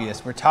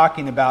obvious. We're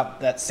talking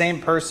about that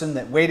same person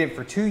that waited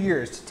for 2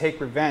 years to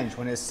take revenge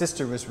when his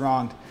sister was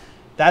wronged.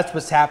 That's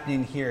what's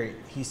happening here.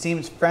 He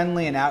seems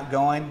friendly and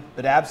outgoing,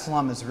 but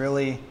Absalom is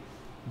really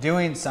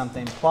doing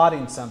something,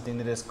 plotting something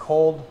that is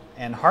cold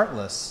and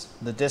heartless,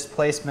 the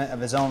displacement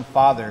of his own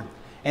father.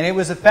 And it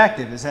was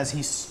effective. It says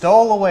he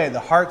stole away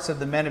the hearts of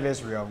the men of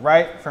Israel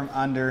right from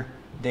under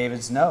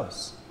David's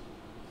nose.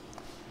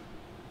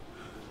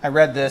 I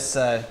read this,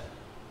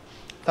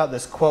 thought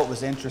this quote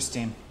was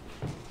interesting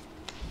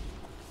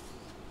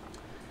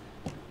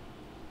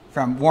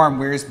from Warren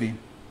Wiersbe.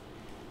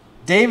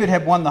 David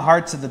had won the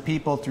hearts of the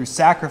people through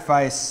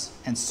sacrifice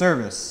and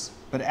service,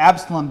 but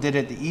Absalom did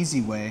it the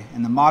easy way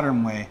and the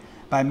modern way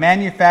by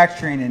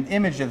manufacturing an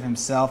image of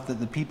himself that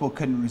the people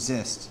couldn't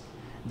resist.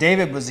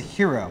 David was a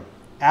hero.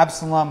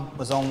 Absalom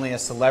was only a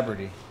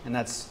celebrity. And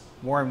that's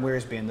Warren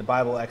Wiersbe in the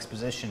Bible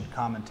Exposition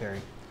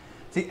Commentary.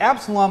 See,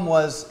 Absalom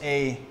was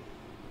a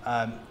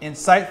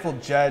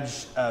insightful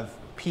judge of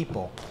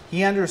people.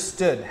 He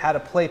understood how to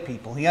play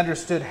people. He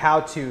understood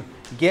how to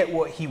get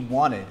what he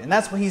wanted. And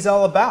that's what he's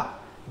all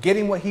about,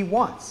 getting what he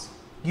wants.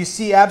 You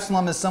see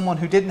Absalom as someone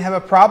who didn't have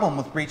a problem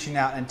with reaching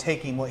out and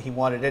taking what he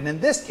wanted. And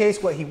in this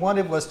case, what he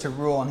wanted was to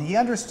rule. And he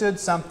understood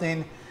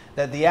something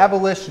that the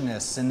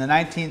abolitionists in the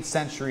 19th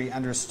century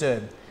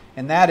understood.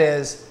 And that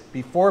is,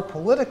 before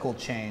political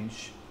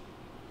change,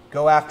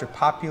 go after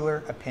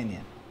popular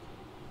opinion.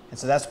 And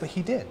so that's what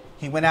he did.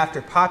 He went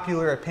after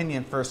popular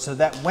opinion first so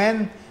that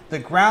when the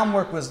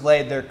groundwork was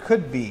laid, there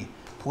could be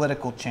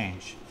political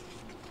change.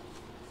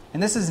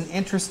 And this is an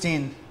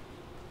interesting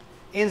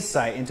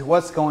insight into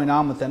what's going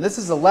on with them. This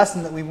is a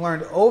lesson that we've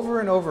learned over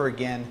and over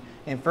again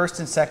in 1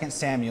 and 2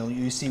 Samuel.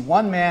 You see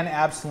one man,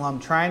 Absalom,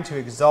 trying to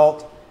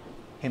exalt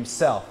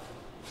himself.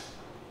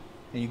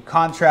 And you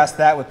contrast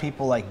that with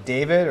people like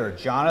David or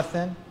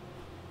Jonathan,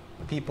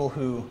 people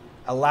who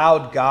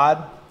allowed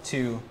God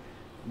to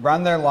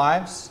run their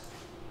lives,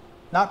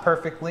 not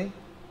perfectly,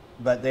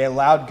 but they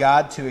allowed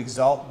God to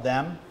exalt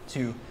them,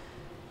 to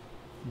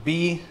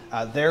be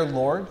their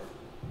Lord.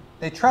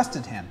 They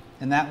trusted him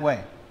in that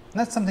way. And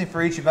that's something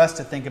for each of us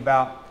to think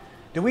about.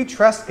 Do we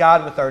trust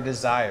God with our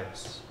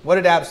desires? What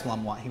did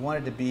Absalom want? He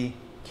wanted to be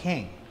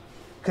king.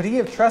 Could he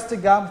have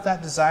trusted God with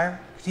that desire?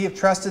 Could he have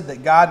trusted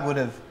that God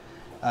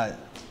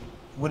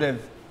would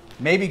have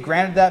maybe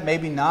granted that,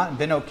 maybe not, and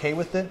been okay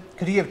with it?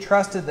 Could he have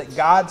trusted that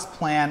God's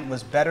plan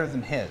was better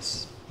than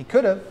his? He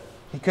could have.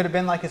 He could have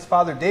been like his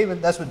father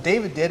David. That's what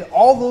David did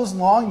all those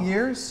long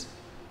years,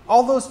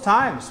 all those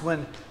times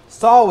when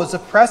Saul was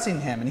oppressing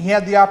him and he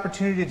had the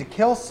opportunity to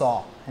kill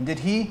Saul. And did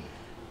he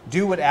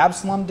do what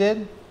Absalom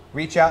did?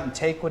 Reach out and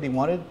take what he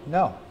wanted?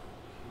 No.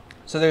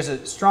 So there's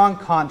a strong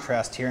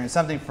contrast here and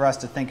something for us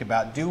to think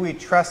about. Do we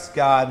trust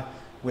God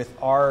with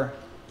our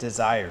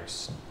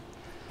desires?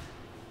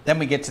 Then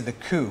we get to the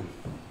coup.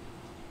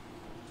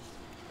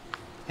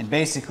 And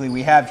basically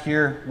we have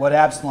here what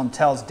Absalom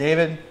tells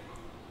David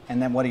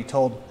and then what he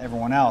told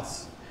everyone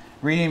else.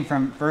 Reading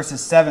from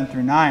verses 7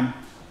 through 9.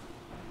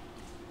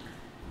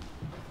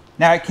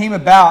 Now it came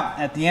about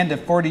at the end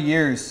of 40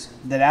 years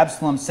that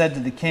Absalom said to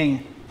the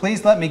king,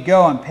 "Please let me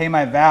go and pay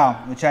my vow,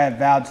 which I have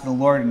vowed to the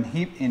Lord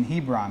in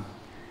Hebron.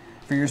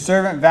 For your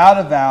servant vowed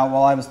a vow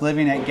while I was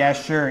living at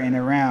Geshur in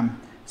Aram,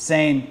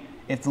 saying,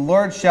 if the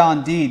Lord shall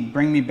indeed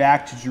bring me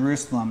back to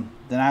Jerusalem,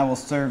 then I will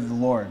serve the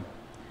Lord."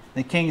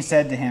 The king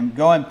said to him,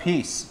 "Go in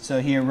peace."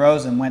 So he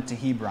arose and went to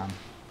Hebron.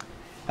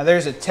 Now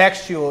there's a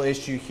textual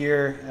issue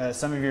here.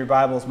 Some of your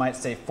Bibles might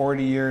say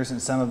 40 years and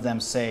some of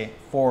them say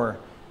 4.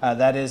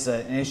 That is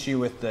an issue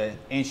with the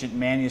ancient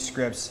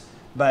manuscripts,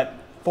 but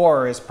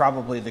 4 is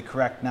probably the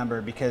correct number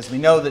because we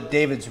know that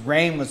David's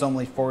reign was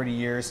only 40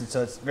 years, and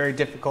so it's very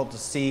difficult to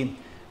see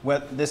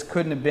what this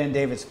couldn't have been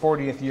David's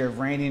 40th year of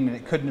reigning, and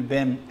it couldn't have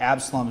been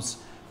Absalom's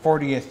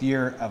 40th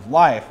year of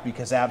life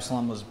because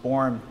Absalom was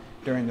born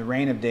during the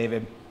reign of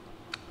David.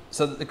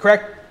 So the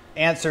correct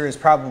answer is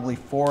probably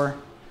 4,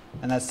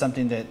 and that's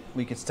something that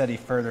we could study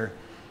further.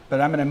 But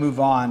I'm going to move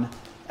on.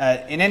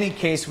 In any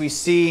case, we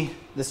see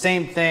the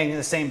same thing,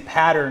 the same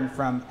pattern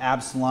from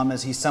Absalom,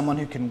 as he's someone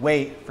who can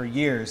wait for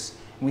years.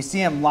 And we see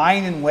him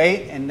lying in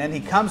wait, and then he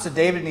comes to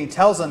David and he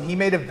tells him he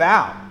made a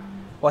vow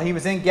while he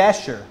was in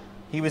Geshur.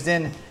 He was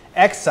in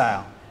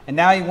exile, and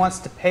now he wants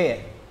to pay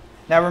it.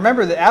 Now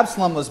remember that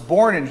Absalom was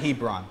born in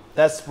Hebron.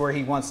 That's where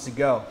he wants to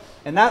go.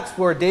 And that's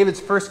where David's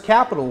first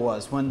capital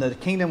was when the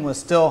kingdom was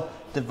still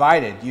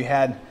divided. You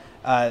had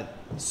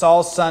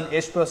Saul's son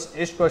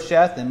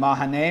Ishbosheth in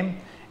Mahanaim,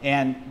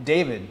 and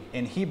David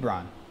in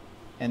Hebron.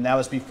 And that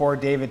was before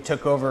David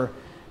took over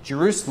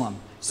Jerusalem.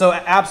 So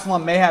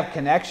Absalom may have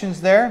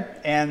connections there,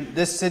 and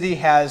this city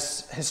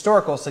has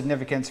historical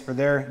significance for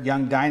their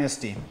young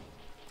dynasty.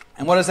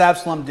 And what does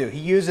Absalom do? He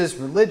uses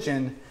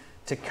religion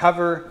to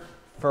cover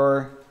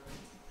for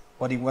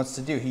what he wants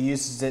to do. He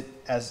uses it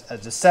as a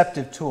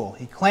deceptive tool.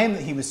 He claimed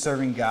that he was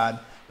serving God,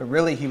 but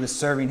really he was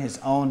serving his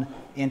own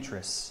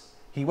interests.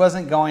 He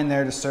wasn't going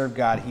there to serve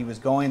God. He was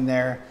going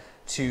there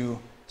to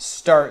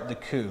start the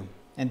coup.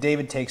 And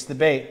David takes the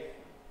bait.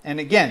 And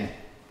again,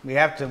 we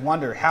have to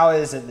wonder, how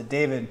is it that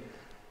David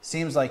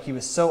seems like he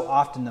was so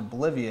often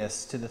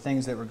oblivious to the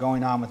things that were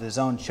going on with his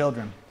own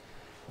children?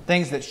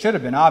 Things that should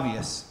have been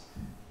obvious.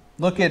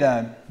 Look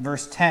at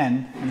verse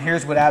 10, and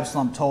here's what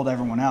Absalom told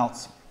everyone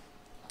else.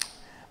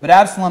 But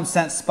Absalom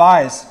sent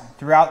spies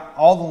throughout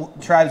all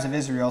the tribes of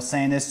Israel,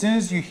 saying, as soon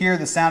as you hear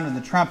the sound of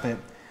the trumpet,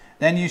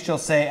 then you shall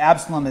say,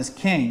 Absalom is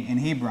king in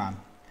Hebron.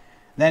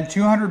 Then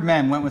 200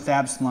 men went with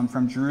Absalom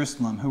from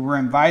Jerusalem, who were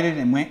invited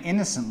and went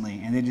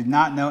innocently, and they did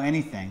not know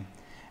anything.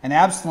 And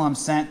Absalom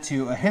sent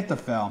to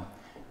Ahithophel,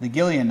 the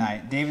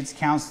Gileonite, David's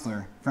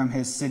counselor, from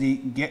his city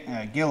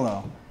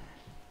Gilo,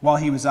 while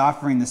he was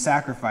offering the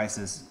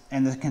sacrifices.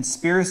 And the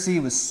conspiracy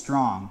was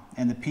strong,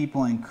 and the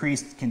people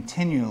increased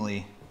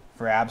continually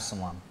for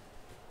Absalom.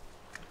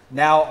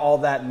 Now all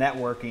that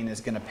networking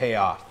is going to pay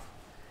off.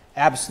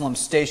 Absalom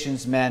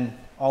stations men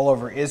all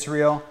over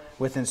Israel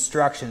with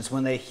instructions.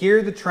 When they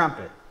hear the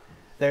trumpet,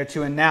 they're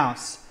to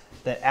announce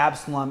that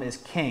Absalom is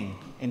king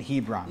in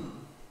Hebron.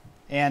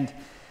 And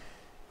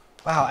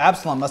wow,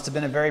 Absalom must have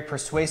been a very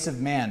persuasive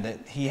man,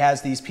 that he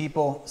has these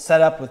people set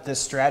up with this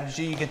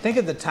strategy. You can think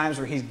of the times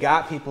where he's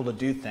got people to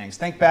do things.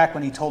 Think back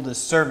when he told his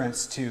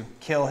servants to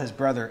kill his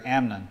brother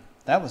Amnon.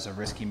 That was a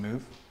risky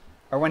move.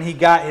 Or when he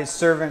got his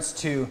servants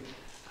to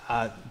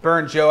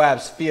burn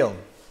Joab's field.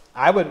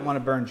 I wouldn't want to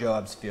burn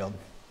Joab's field.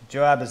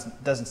 Joab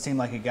doesn't seem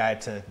like a guy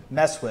to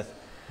mess with.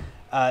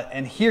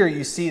 And here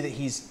you see that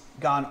he's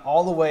gone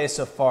all the way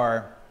so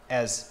far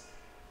as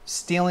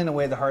stealing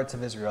away the hearts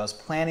of Israel, as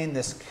planning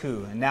this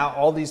coup. And now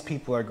all these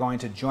people are going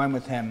to join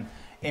with him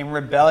in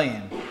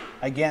rebellion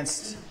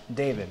against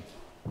David.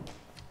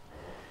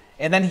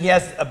 And then he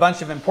has a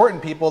bunch of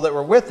important people that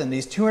were with him,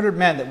 these 200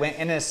 men that went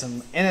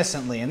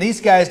innocently. And these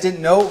guys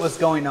didn't know what was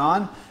going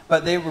on,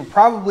 but they were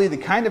probably the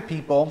kind of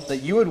people that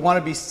you would want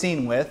to be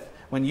seen with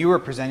when you were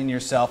presenting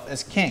yourself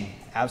as king.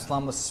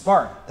 Absalom was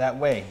smart that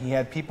way. He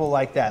had people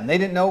like that, and they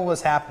didn't know what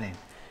was happening.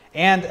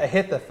 And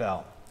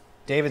Ahithophel,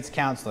 David's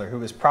counselor, who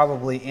was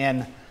probably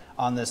in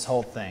on this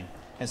whole thing.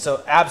 And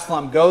so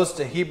Absalom goes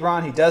to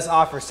Hebron. He does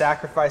offer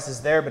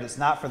sacrifices there, but it's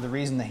not for the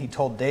reason that he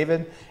told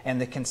David.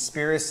 And the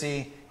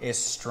conspiracy is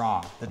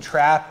strong. The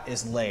trap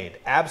is laid.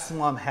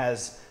 Absalom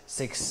has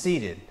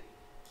succeeded.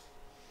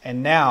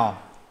 And now,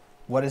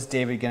 what is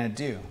David going to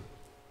do?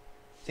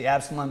 See,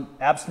 Absalom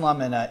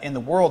in the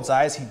world's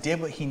eyes, he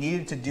did what he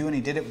needed to do, and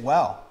he did it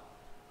well.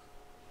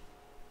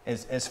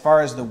 As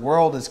far as the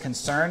world is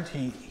concerned,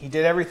 he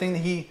did everything that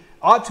he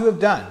ought to have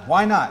done.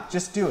 Why not?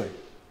 Just do it.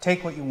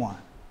 Take what you want.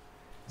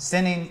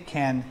 Sinning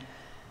can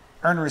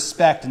earn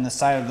respect in the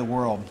sight of the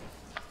world,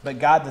 but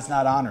God does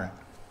not honor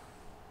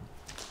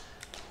it.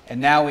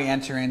 And now we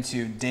enter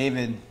into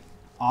David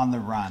on the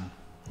run.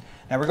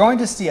 Now we're going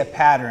to see a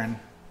pattern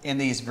in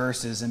these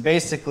verses, and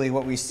basically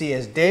what we see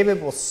is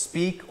David will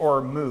speak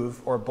or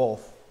move, or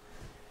both,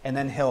 and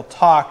then he'll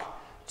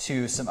talk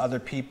to some other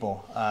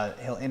people.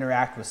 He'll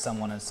interact with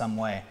someone in some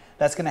way.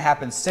 That's going to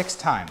happen 6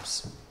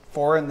 times,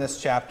 4 in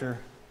this chapter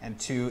and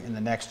 2 in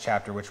the next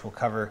chapter, which we'll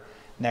cover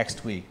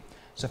next week.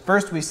 So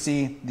first we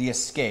see the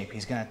escape.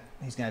 He's going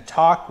to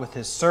talk with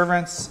his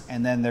servants,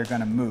 and then they're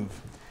going to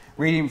move.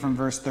 Reading from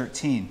verse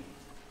 13.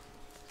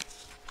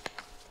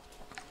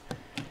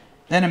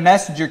 Then a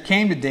messenger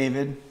came to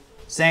David,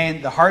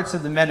 saying, the hearts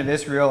of the men of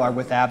Israel are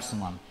with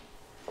Absalom.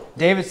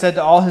 David said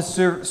to all his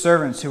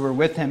servants who were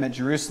with him at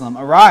Jerusalem,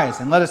 arise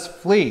and let us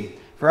flee,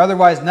 for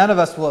otherwise none of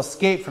us will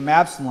escape from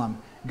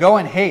Absalom. Go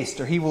in haste,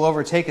 or he will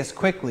overtake us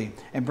quickly,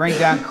 and bring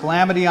down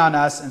calamity on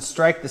us, and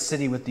strike the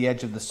city with the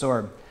edge of the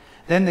sword.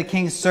 Then the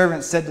king's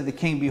servants said to the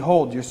king,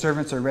 behold, your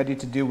servants are ready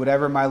to do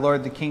whatever my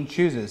lord the king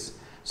chooses.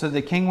 So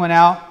the king went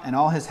out, and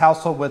all his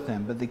household with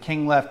him, but the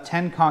king left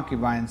 10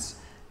 concubines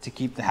to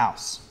keep the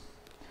house.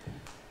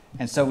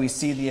 And so we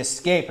see the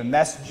escape. A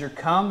messenger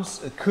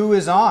comes, a coup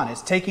is on,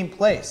 it's taking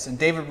place, and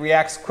David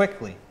reacts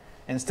quickly.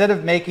 Instead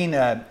of making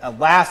a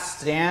last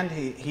stand,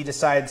 he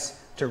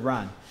decides to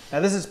run. Now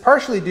this is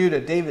partially due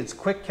to David's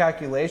quick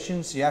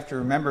calculations. You have to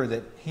remember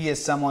that he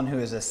is someone who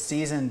is a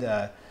seasoned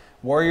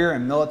warrior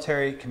and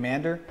military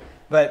commander.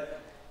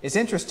 But it's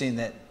interesting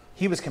that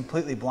he was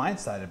completely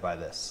blindsided by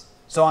this.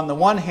 So on the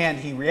one hand,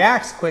 he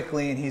reacts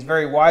quickly and he's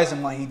very wise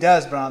in what he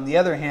does, but on the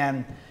other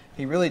hand,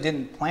 he really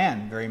didn't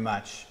plan very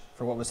much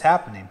for what was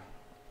happening.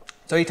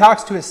 So he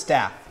talks to his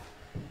staff,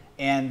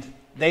 and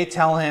they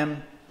tell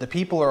him the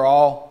people are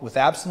all with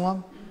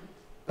Absalom,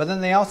 but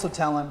then they also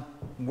tell him,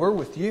 we're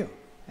with you.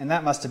 And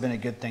that must have been a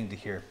good thing to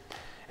hear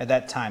at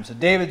that time. So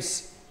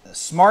David's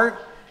smart,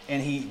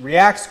 and he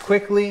reacts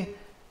quickly,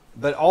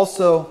 but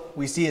also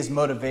we see his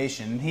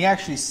motivation. And he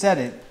actually said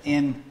it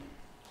in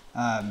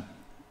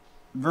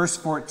verse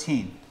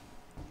 14.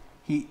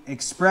 He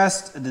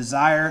expressed a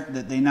desire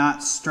that they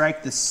not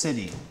strike the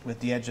city with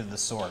the edge of the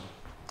sword.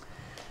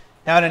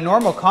 Now, in a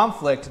normal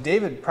conflict,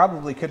 David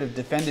probably could have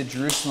defended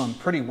Jerusalem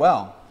pretty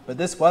well. but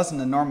this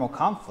wasn't a normal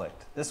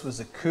conflict. This was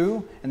a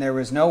coup, and there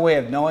was no way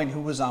of knowing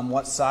who was on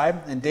what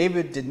side. And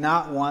David did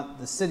not want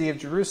the city of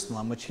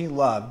Jerusalem, which he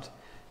loved,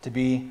 to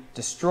be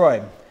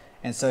destroyed.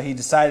 And so he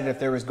decided if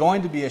there was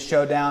going to be a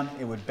showdown,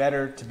 it would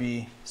better to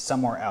be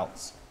somewhere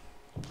else.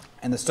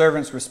 And the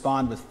servants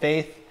respond with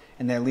faith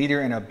in their leader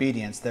and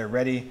obedience. They're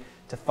ready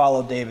to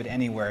follow David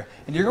anywhere.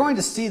 And you're going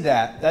to see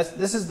that.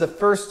 This is the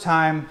first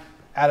time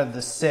out of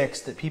the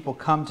 6 that people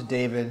come to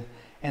David,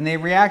 and they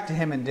react to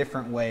him in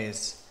different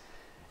ways.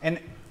 And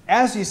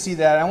as you see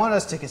that, I want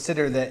us to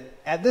consider that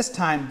at this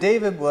time,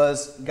 David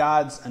was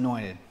God's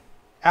anointed.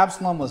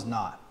 Absalom was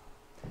not.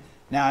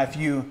 Now, if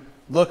you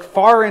look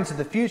far into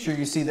the future,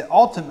 you see that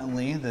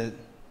ultimately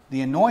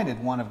the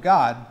anointed one of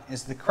God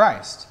is the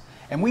Christ.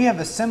 And we have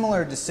a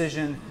similar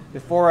decision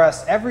before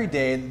us every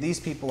day that these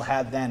people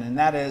had then, and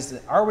that is,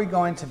 are we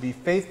going to be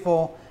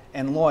faithful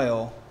and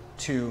loyal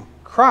to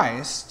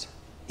Christ,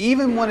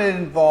 even when it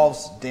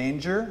involves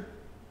danger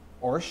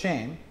or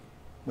shame,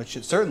 which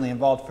it certainly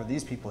involved for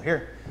these people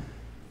here,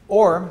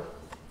 or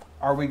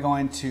are we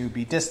going to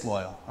be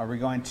disloyal? Are we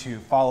going to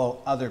follow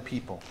other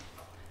people?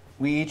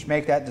 We each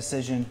make that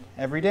decision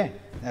every day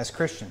as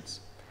Christians.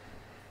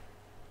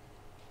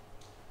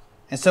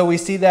 And so we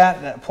see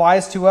that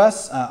applies to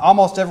us.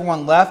 Almost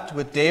everyone left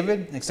with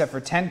David, except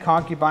for 10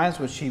 concubines,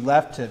 which he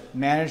left to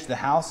manage the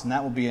house, and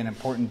that will be an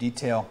important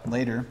detail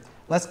later.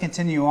 Let's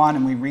continue on,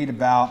 and we read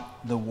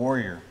about the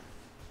warrior.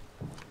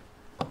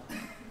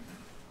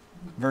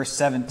 Verse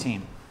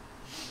 17.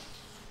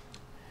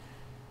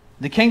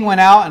 The king went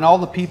out, and all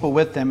the people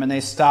with him, and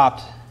they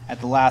stopped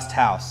at the last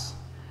house.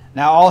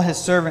 Now all his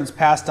servants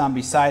passed on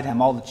beside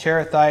him, all the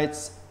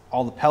Cherethites,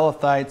 all the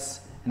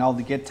Pelethites, and all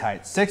the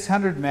Gittites.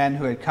 600 men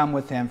who had come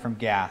with him from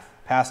Gath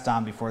passed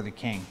on before the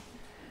king.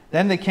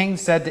 Then the king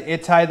said to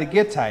Ittai the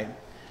Gittite,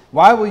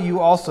 "Why will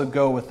you also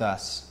go with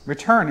us?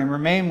 Return and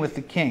remain with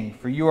the king,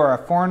 for you are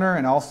a foreigner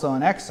and also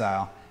an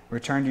exile.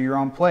 Return to your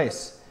own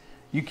place.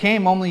 You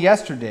came only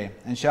yesterday,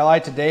 and shall I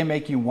today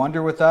make you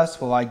wander with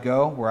us while I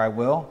go where I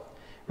will?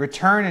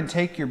 Return and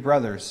take your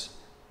brothers.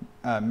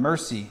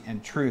 Mercy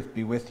and truth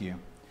be with you."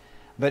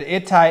 But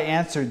Ittai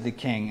answered the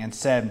king and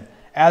said,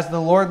 "As the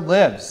Lord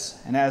lives,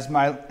 and as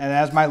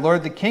my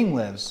lord the king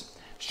lives,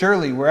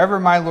 surely wherever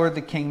my lord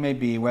the king may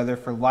be, whether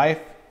for life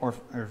or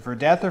for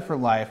death or for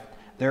life,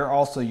 there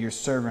also your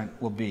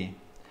servant will be."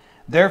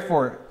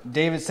 Therefore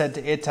David said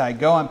to Ittai,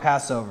 "Go and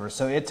pass over."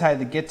 So Ittai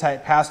the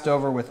Gittite passed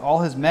over with all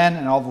his men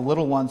and all the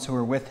little ones who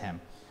were with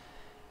him.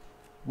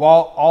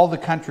 While all the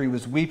country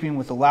was weeping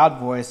with a loud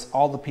voice,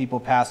 all the people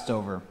passed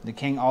over. The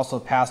king also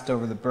passed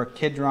over the brook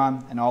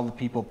Kidron, and all the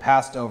people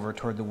passed over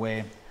toward the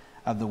way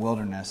of the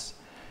wilderness.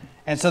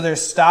 And so they're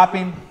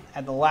stopping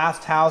at the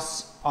last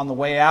house on the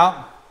way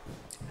out.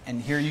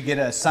 And here you get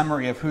a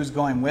summary of who's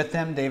going with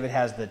him. David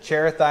has the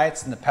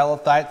Cherethites and the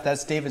Pelethites.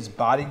 That's David's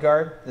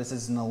bodyguard. This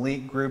is an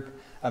elite group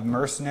of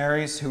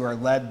mercenaries who are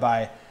led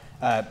by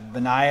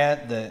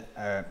Benaiah,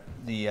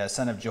 the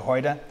son of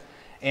Jehoiada.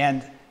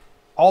 And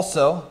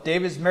also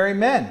David's merry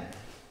men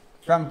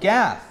from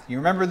Gath. You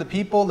remember the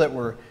people that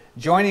were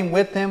joining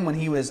with him when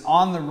he was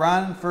on the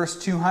run,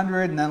 first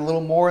 200 and then a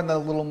little more and then a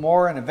little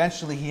more, and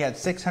eventually he had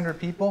 600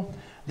 people.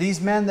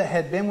 These men that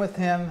had been with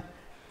him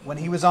when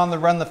he was on the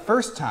run the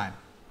first time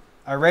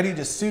are ready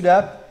to suit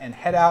up and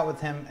head out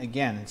with him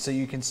again. And so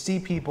you can see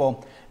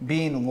people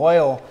being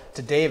loyal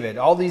to David.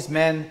 All these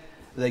men,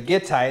 the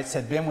Gittites,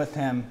 had been with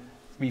him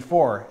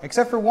before,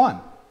 except for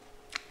one.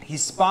 He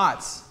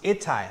spots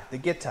Ittai, the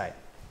Gittite,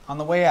 on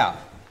the way out.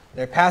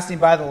 They're passing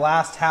by the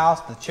last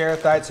house. The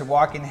Cherethites are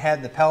walking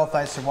ahead. The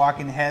Pelethites are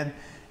walking ahead.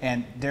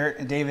 And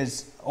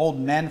David's old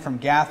men from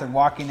Gath are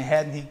walking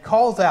ahead. And he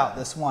calls out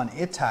this one,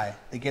 Ittai,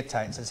 the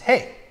Gittite, and says,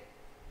 "Hey."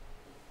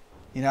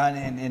 You know,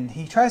 and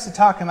he tries to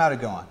talk him out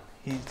of going.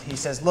 He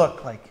says,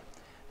 "Look,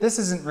 this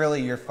isn't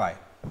really your fight.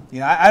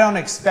 You know, I don't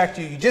expect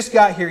you. You just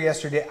got here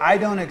yesterday. I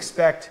don't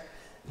expect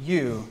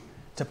you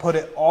to put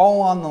it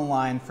all on the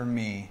line for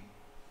me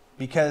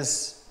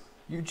because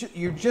you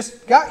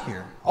just got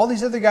here. All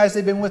these other guys,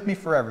 they've been with me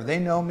forever. They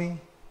know me,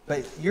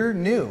 but you're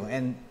new,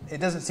 and it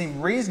doesn't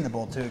seem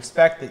reasonable to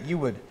expect that you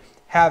would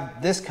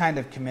have this kind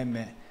of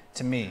commitment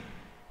to me."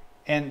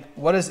 And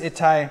what does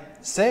Ittai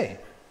say?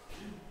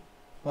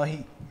 Well,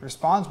 he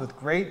responds with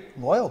great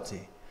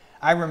loyalty.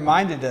 I'm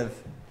reminded of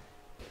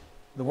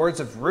the words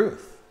of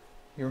Ruth.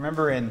 You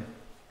remember in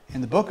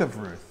the book of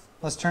Ruth.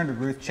 Let's turn to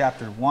Ruth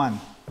chapter 1.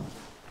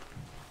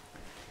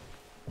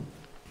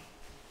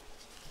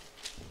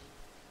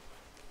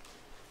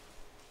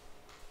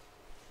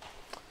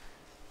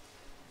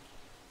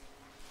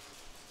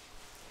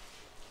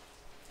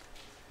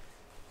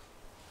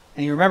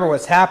 And you remember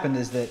what's happened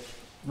is that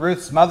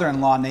Ruth's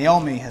mother-in-law,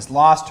 Naomi, has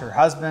lost her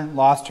husband,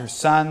 lost her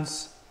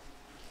sons.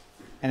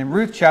 And in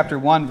Ruth chapter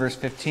 1, verse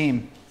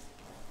 15,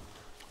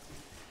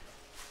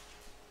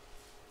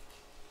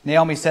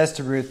 Naomi says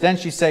to Ruth, "Then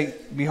she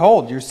said,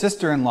 Behold, your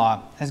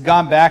sister-in-law has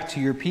gone back to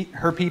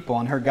her people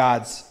and her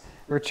gods.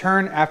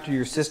 Return after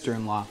your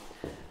sister-in-law."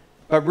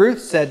 But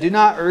Ruth said, "Do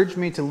not urge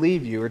me to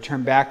leave you or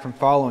turn back from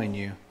following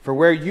you. For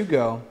where you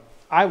go,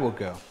 I will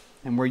go.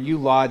 and where you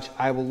lodge,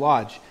 I will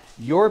lodge.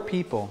 Your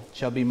people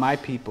shall be my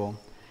people,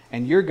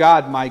 and your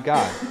God my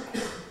God.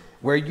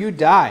 Where you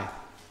die,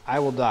 I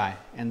will die,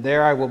 and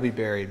there I will be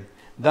buried.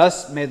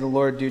 Thus may the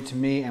Lord do to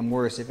me, and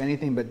worse, if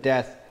anything but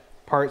death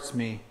parts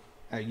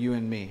you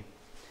and me.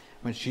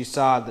 When she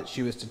saw that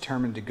she was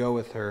determined to go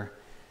with her,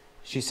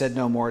 she said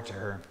no more to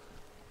her.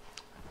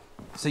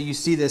 So you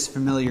see this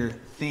familiar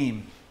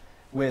theme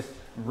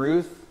with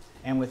Ruth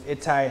and with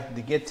Ittai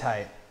the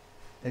Gittite.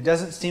 There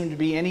doesn't seem to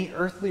be any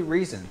earthly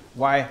reason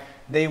why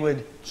they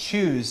would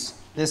choose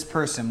this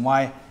person,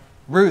 why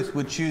Ruth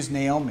would choose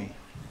Naomi,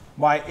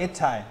 why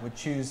Ittai would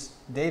choose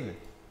David.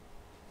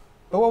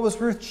 But what was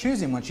Ruth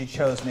choosing when she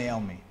chose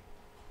Naomi?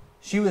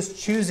 She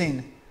was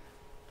choosing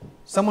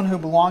someone who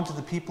belonged to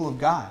the people of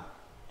God.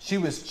 She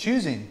was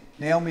choosing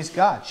Naomi's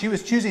God. She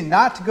was choosing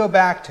not to go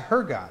back to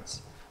her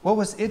gods. What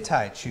was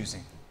Ittai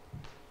choosing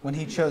when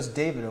he chose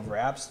David over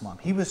Absalom?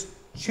 He was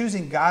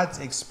choosing God's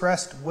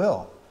expressed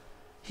will.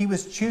 He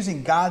was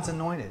choosing God's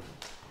anointed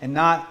and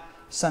not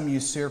some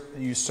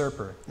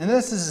usurper. And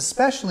this is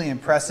especially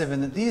impressive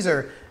in that these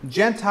are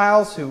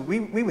Gentiles who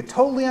we would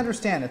totally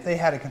understand if they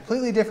had a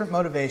completely different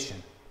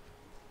motivation.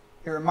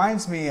 It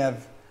reminds me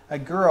of a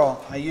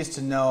girl I used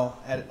to know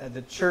at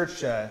the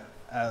church,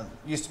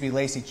 used to be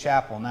Lacey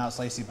Chapel, now it's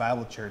Lacey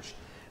Bible Church.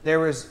 There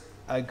was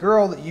a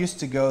girl that used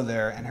to go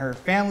there, and her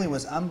family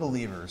was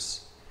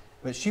unbelievers,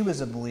 but she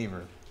was a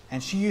believer.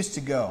 And she used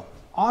to go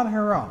on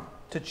her own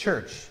to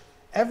church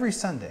every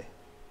Sunday.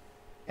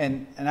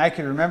 And I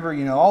can remember,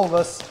 all of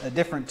us at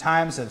different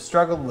times have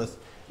struggled with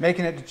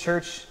making it to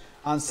church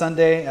on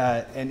Sunday,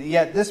 and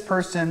yet this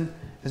person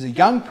is a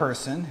young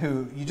person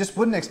who you just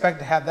wouldn't expect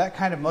to have that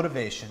kind of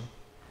motivation,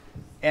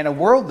 and a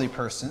worldly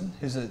person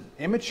who's an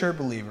immature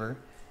believer,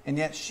 and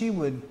yet she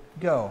would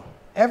go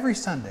every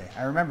Sunday.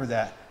 I remember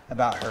that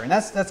about her. And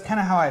that's kind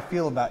of how I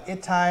feel about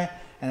Ittai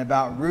and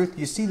about Ruth.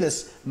 You see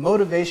this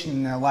motivation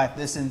in their life,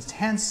 this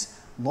intense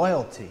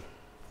loyalty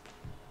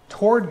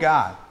toward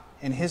God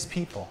and his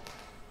people.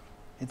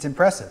 It's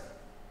impressive.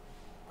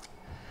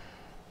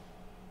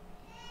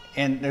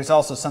 And there's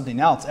also something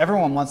else.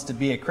 Everyone wants to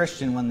be a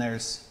Christian when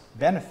there's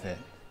benefit.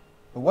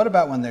 But what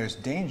about when there's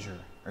danger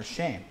or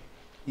shame?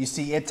 You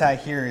see, Ittai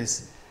here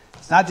it's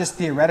not just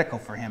theoretical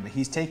for him, but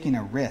he's taking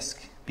a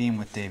risk being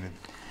with David.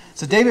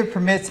 So David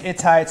permits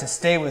Ittai to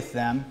stay with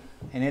them,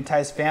 and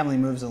Ittai's family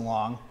moves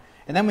along.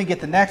 And then we get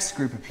the next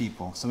group of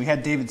people. So we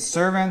had David's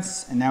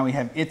servants, and now we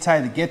have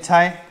Ittai the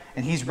Gittite,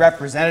 and he's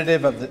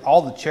representative of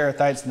all the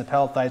Cherethites and the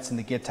Pelethites and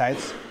the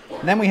Gittites.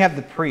 And then we have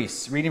the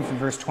priests, reading from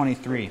verse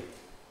 23.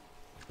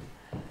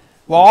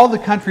 While all the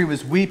country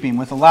was weeping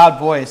with a loud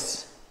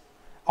voice,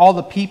 all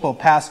the people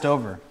passed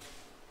over.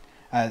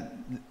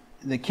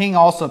 The king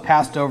also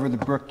passed over the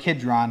brook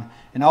Kidron,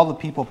 and all the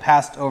people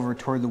passed over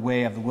toward the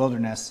way of the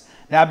wilderness.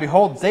 Now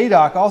behold,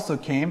 Zadok also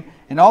came,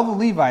 and all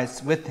the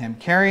Levites with him,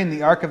 carrying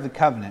the ark of the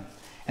covenant.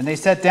 And they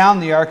set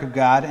down the ark of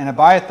God, and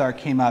Abiathar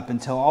came up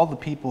until all the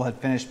people had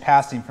finished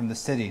passing from the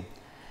city.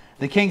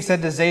 The king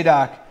said to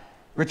Zadok,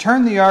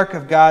 "Return the ark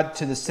of God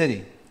to the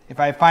city. If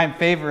I find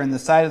favor in the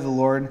sight of the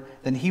Lord,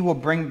 then he will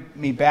bring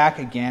me back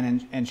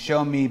again and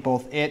show me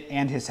both it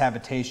and his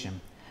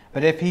habitation.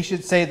 But if he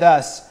should say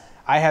thus,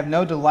 I have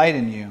no delight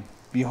in you,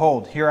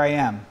 behold, here I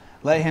am.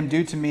 Let him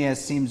do to me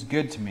as seems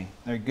good to me,"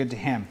 or good to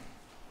him.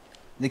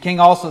 The king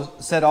also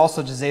said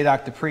to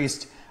Zadok the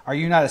priest, "Are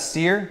you not a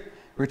seer?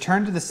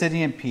 Return to the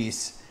city in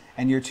peace,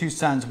 and your 2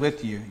 sons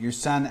with you, your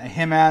son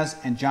Ahimaaz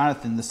and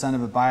Jonathan the son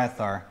of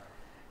Abiathar.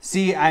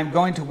 See, I am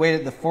going to wait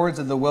at the fords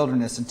of the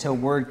wilderness until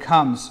word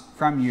comes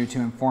from you to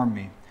inform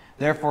me."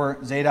 Therefore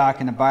Zadok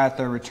and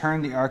Abiathar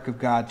returned the ark of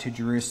God to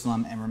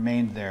Jerusalem and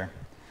remained there.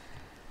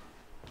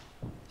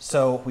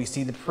 So we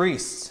see the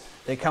priests.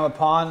 They come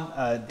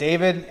upon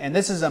David, and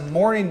this is a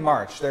morning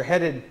march. They're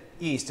headed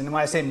east. And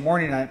when I say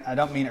morning, I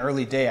don't mean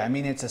early day. I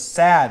mean it's a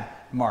sad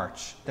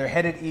march. They're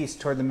headed east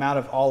toward the Mount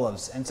of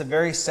Olives, and it's a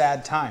very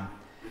sad time.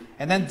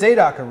 And then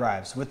Zadok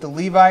arrives with the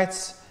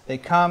Levites. They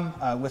come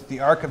with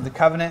the Ark of the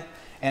Covenant,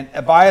 and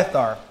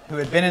Abiathar, who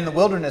had been in the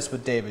wilderness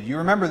with David. You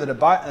remember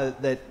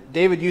that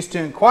David used to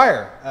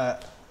inquire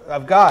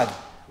of God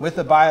with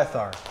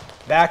Abiathar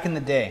back in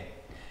the day.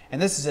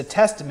 And this is a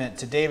testament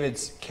to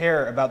David's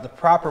care about the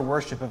proper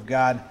worship of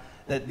God,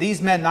 that these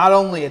men not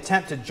only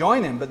attempt to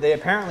join him, but they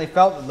apparently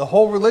felt that the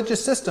whole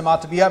religious system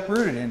ought to be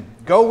uprooted and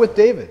go with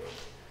David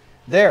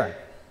there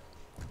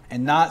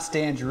and not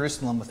stay in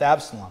Jerusalem with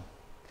Absalom.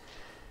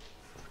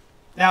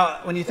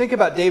 Now, when you think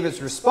about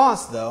David's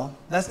response, though,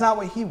 that's not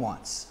what he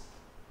wants.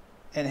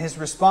 And his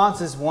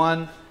response is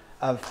one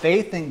of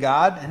faith in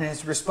God, and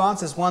his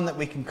response is one that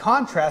we can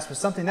contrast with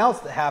something else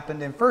that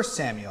happened in 1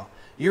 Samuel.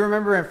 You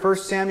remember in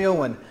 1 Samuel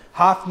when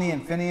Hophni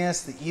and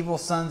Phinehas, the evil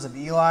sons of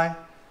Eli,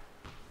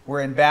 were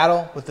in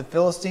battle with the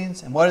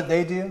Philistines, and what did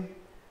they do?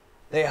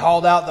 They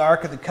hauled out the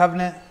Ark of the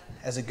Covenant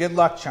as a good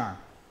luck charm.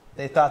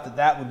 They thought that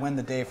that would win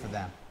the day for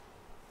them.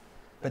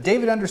 But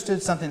David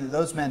understood something that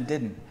those men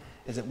didn't,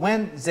 is that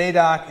when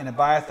Zadok and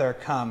Abiathar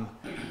come,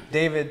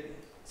 David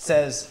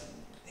says,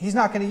 he's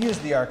not going to use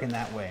the ark in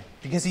that way,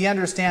 because he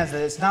understands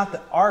that it's not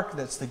the ark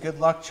that's the good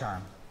luck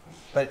charm,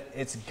 but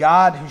it's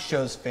God who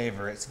shows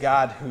favor. It's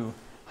God who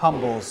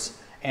humbles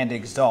and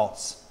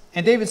exalts.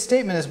 And David's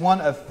statement is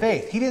one of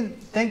faith. He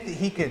didn't think that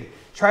he could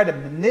try to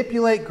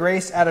manipulate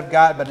grace out of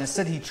God, but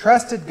instead he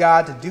trusted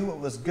God to do what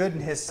was good in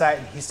his sight.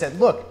 And he said,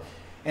 look,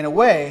 in a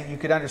way, you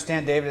could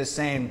understand David as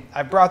saying,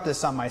 I brought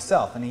this on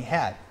myself, and he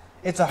had.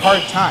 It's a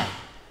hard time.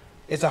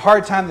 It's a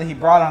hard time that he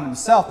brought on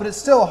himself, but it's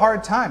still a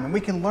hard time. And we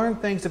can learn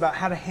things about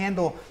how to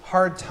handle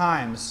hard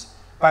times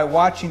by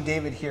watching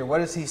David here. What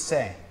does he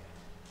say?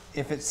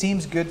 If it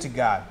seems good to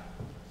God,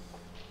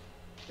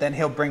 then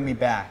he'll bring me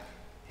back.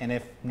 And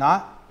if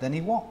not, then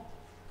he won't.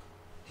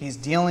 He's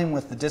dealing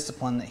with the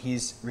discipline that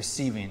he's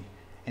receiving,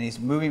 and he's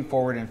moving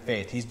forward in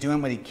faith. He's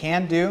doing what he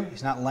can do.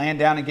 He's not laying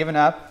down and giving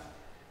up,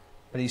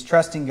 but he's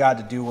trusting God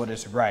to do what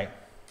is right.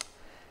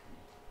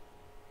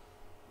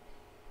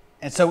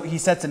 And so he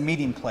sets a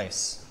meeting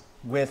place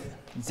with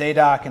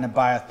Zadok and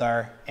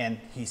Abiathar, and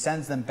he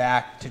sends them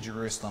back to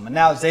Jerusalem. And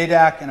now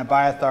Zadok and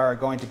Abiathar are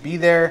going to be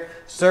there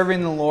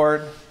serving the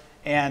Lord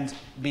and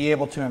be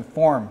able to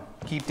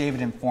keep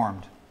David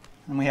informed.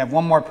 And we have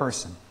one more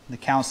person, the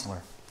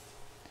counselor.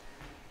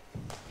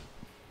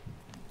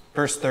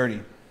 Verse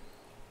 30.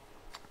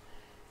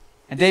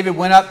 And David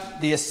went up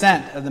the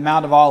ascent of the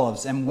Mount of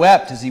Olives and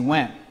wept as he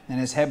went, and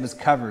his head was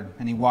covered,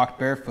 and he walked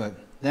barefoot.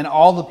 Then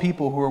all the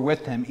people who were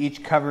with him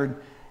each covered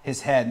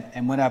his head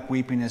and went up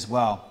weeping as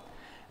well.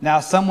 Now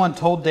someone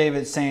told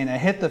David, saying,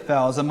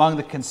 Ahithophel is among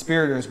the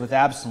conspirators with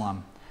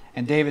Absalom.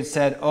 And David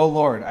said, O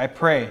Lord, I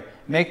pray,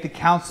 make the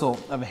counsel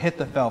of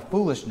Ahithophel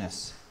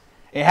foolishness.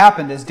 It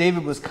happened as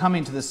David was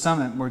coming to the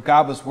summit where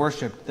God was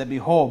worshipped, that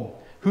behold,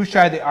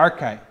 Hushai the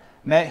Archite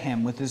met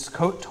him with his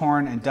coat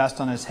torn and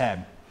dust on his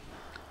head.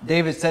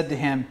 David said to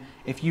him,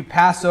 If you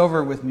pass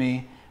over with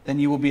me, then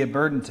you will be a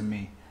burden to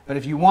me. But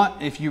if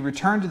you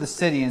return to the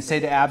city and say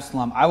to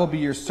Absalom, I will be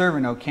your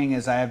servant, O king,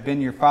 as I have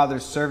been your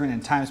father's servant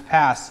in times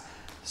past,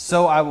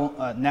 so I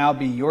will now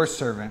be your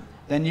servant,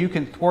 then you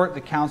can thwart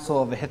the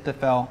counsel of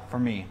Ahithophel for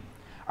me.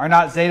 Are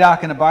not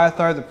Zadok and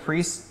Abiathar the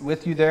priests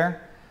with you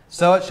there?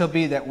 So it shall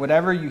be that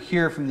whatever you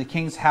hear from the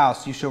king's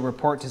house, you shall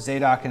report to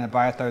Zadok and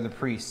Abiathar the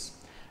priests.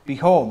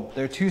 Behold,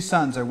 their 2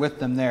 sons are with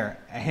them there,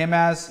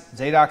 Ahimaaz,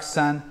 Zadok's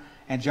son,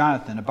 and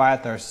Jonathan,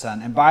 Abiathar's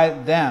son. And by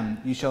them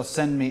you shall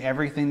send me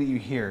everything that you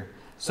hear.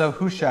 So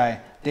Hushai,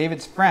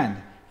 David's friend,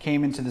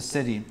 came into the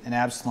city, and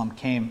Absalom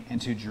came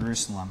into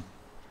Jerusalem.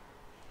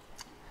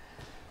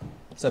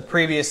 So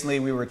previously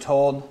we were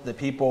told that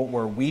people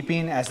were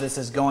weeping as this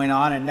is going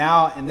on, and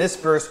now in this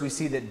verse we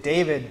see that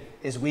David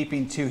is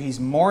weeping too. He's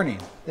mourning.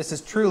 This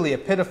is truly a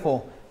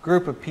pitiful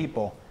group of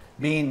people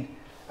being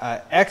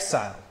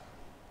exiled.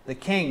 The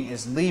king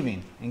is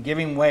leaving and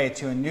giving way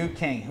to a new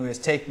king who is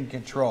taking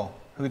control,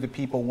 who the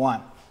people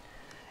want.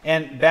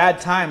 And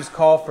bad times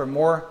call for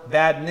more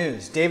bad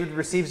news. David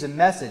receives a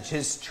message.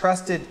 His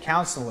trusted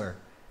counselor,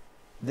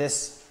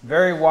 this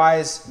very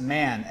wise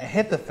man,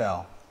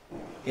 Ahithophel,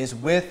 is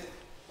with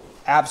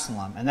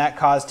Absalom, and that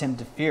caused him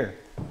to fear.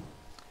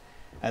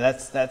 And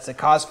that's a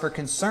cause for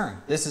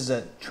concern. This is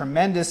a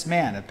tremendous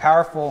man, a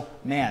powerful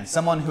man,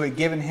 someone who had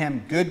given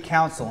him good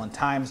counsel in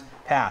times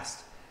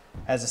past.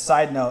 As a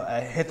side note,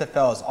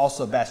 Ahithophel is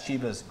also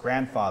Bathsheba's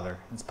grandfather.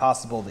 It's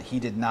possible that he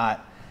did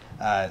not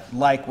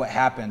like what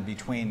happened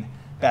between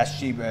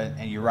Bathsheba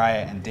and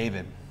Uriah and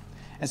David.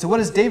 And so what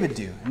does David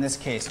do in this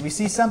case? We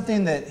see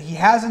something that we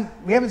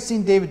haven't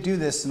seen David do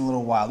this in a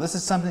little while. This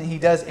is something he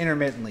does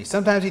intermittently.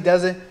 Sometimes he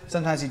does it,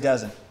 sometimes he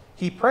doesn't.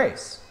 He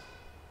prays.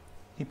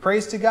 He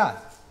prays to God.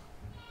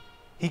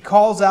 He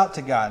calls out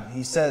to God.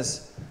 He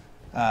says,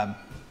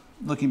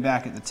 looking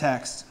back at the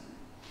text,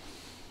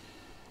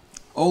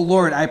 O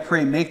Lord, I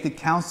pray, make the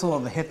counsel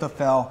of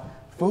Ahithophel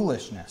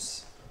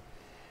foolishness.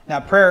 Now,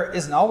 prayer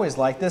isn't always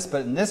like this,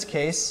 but in this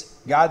case,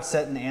 God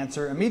sent an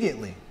answer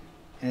immediately.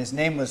 And his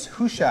name was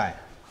Hushai,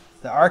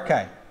 the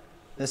Archite.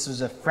 This was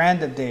a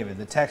friend of David.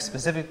 The text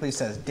specifically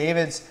says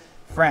David's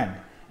friend.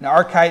 An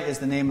Archite is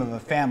the name of a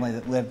family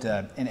that lived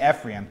in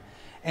Ephraim.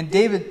 And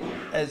David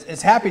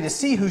is happy to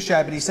see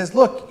Hushai, but he says,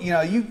 look,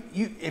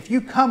 if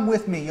you come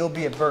with me, you'll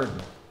be a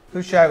burden.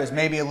 Hushai was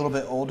maybe a little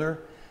bit older.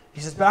 He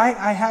says, but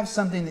I have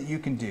something that you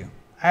can do.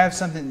 I have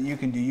something that you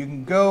can do. You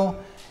can go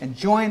and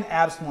join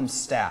Absalom's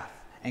staff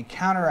and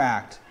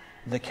counteract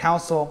the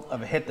counsel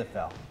of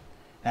Ahithophel.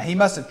 Now, he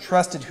must have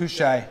trusted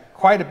Hushai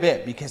quite a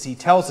bit because he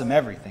tells him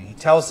everything. He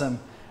tells him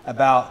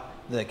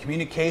about the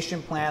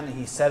communication plan that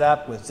he set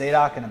up with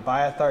Zadok and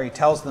Abiathar. He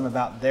tells them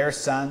about their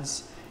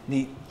sons. And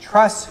he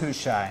trusts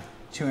Hushai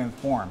to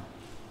inform.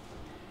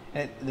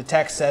 The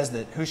text says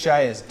that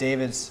Hushai is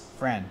David's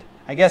friend.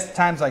 I guess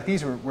times like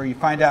these where you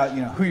find out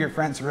who your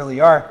friends really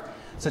are.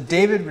 So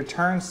David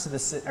returns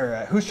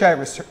to Hushai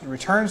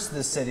returns to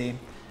the city,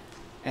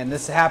 and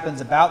this happens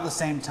about the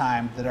same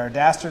time that our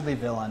dastardly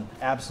villain,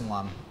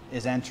 Absalom,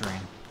 is entering.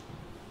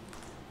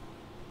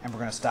 And we're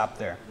going to stop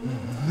there.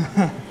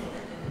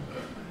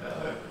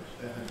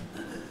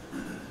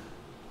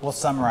 We'll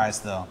summarize,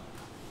 though.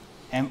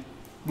 And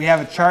we have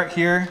a chart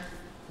here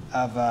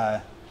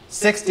of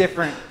 6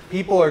 different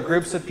people or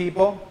groups of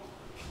people.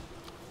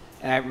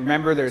 And I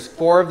remember there's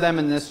 4 of them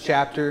in this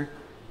chapter.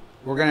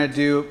 We're going to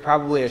do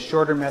probably a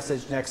shorter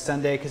message next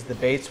Sunday because the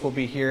Bates will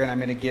be here, and I'm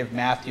going to give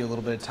Matthew a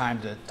little bit of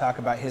time to talk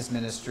about his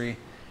ministry.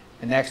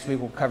 And next week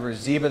we'll cover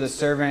Ziba the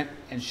servant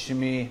and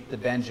Shimei the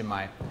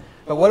Benjamite.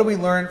 But what do we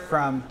learn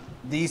from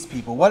these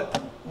people?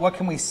 What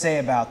can we say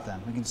about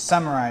them? We can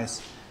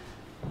summarize.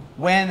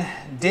 When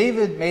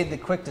David made the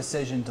quick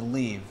decision to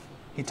leave,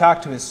 he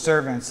talked to his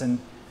servants, and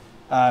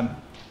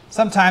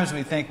sometimes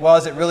we think, well,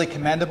 is it really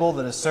commendable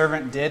that a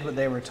servant did what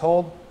they were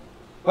told?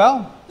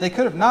 Well, they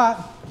could have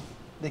not.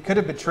 They could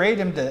have betrayed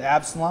him to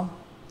Absalom.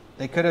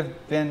 They could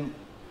have been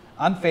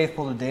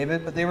unfaithful to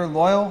David, but they were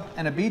loyal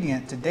and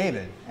obedient to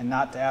David and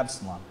not to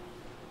Absalom.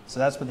 So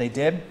that's what they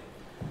did.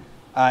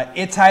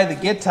 Ittai the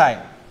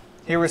Gittite.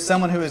 Here was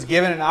someone who was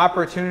given an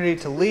opportunity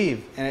to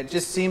leave, and it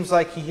just seems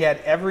like he had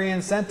every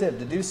incentive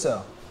to do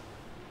so.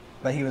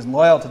 But he was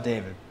loyal to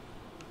David.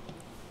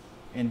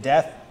 In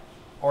death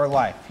or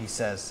life, he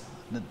says,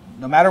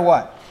 no matter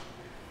what.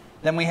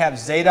 Then we have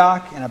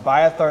Zadok and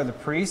Abiathar the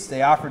priests.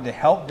 They offered to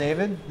help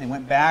David. They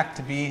went back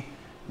to be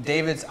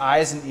David's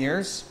eyes and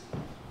ears.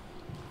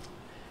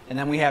 And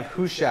then we have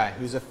Hushai,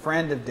 who's a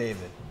friend of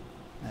David.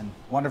 And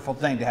wonderful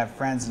thing to have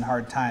friends in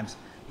hard times.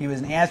 He was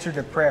an answer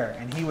to prayer,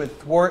 and he would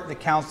thwart the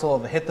counsel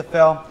of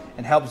Ahithophel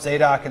and help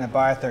Zadok and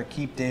Abiathar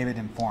keep David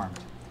informed.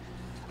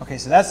 Okay,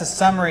 so that's a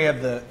summary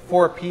of the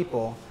 4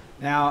 people.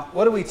 Now,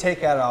 what do we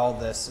take out of all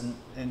this?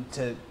 And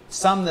to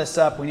sum this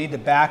up, we need to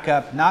back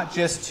up not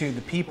just to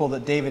the people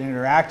that David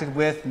interacted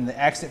with and the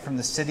exit from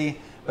the city,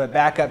 but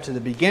back up to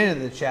the beginning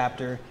of the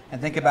chapter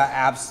and think about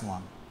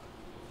Absalom.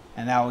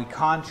 And now we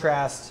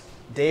contrast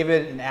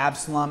David and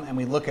Absalom, and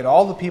we look at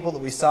all the people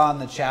that we saw in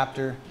the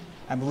chapter.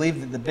 I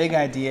believe that the big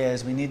idea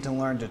is we need to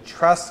learn to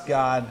trust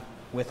God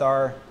with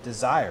our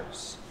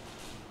desires.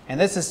 And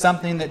this is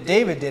something that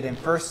David did in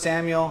 1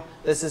 Samuel.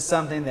 This is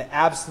something that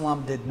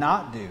Absalom did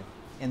not do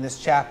in this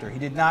chapter. He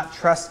did not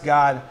trust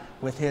God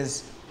with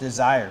his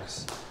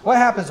desires. What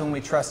happens when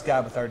we trust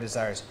God with our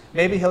desires?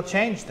 Maybe he'll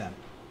change them.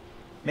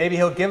 Maybe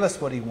he'll give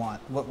us what we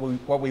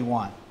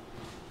want.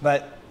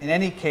 But in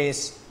any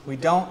case, we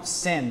don't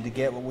sin to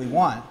get what we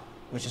want,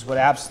 which is what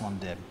Absalom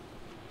did.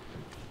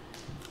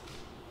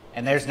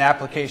 And there's an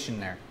application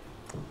there.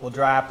 We'll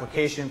draw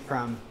application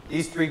from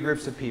these 3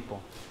 groups of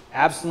people: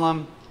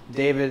 Absalom,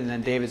 David, and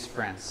then David's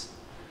friends.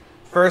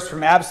 First,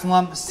 from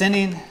Absalom,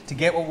 sinning to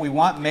get what we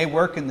want may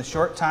work in the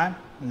short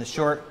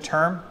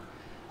term,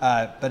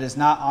 but is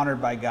not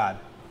honored by God.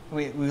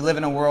 We live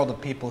in a world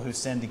of people who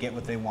sin to get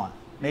what they want.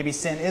 Maybe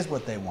sin is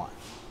what they want.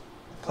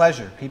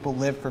 Pleasure. People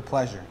live for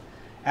pleasure.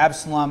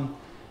 Absalom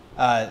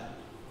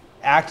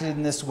acted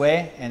in this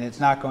way, and it's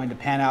not going to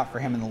pan out for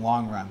him in the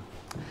long run.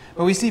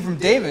 But we see from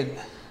David,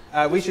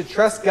 we should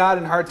trust God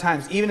in hard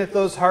times, even if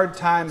those hard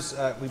times,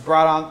 we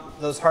brought on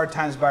those hard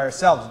times by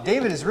ourselves.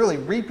 David is really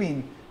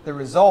reaping the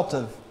result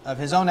of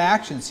his own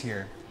actions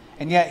here.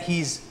 And yet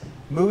he's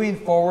moving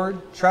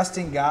forward,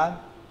 trusting God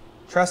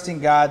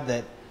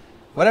that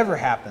whatever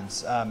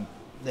happens, that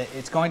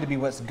it's going to be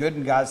what's good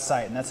in God's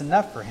sight, and that's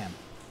enough for him.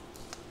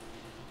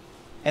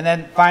 And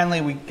then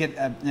finally, we get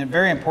a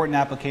very important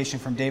application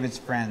from David's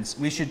friends.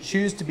 We should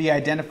choose to be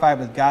identified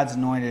with God's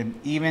anointed,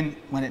 even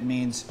when it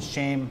means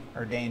shame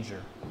or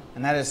danger.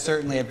 And that is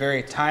certainly a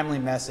very timely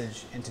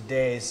message in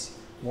today's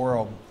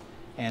world,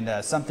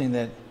 and something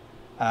that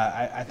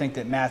I think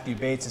that Matthew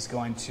Bates is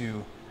going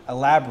to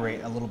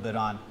elaborate a little bit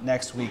on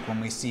next week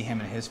when we see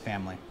him and his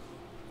family.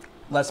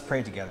 Let's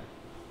pray together.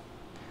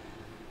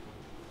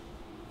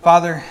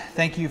 Father,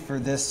 thank you for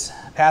this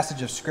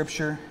passage of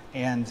Scripture,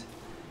 and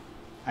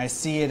I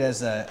see it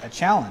as a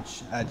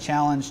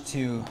challenge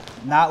to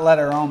not let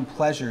our own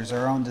pleasures,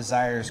 our own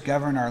desires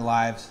govern our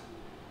lives,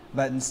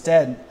 but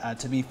instead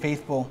to be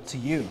faithful to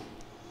you.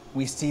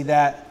 We see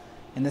that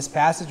in this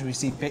passage. We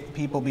see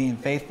people being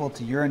faithful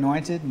to your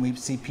anointed, and we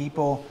see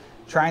people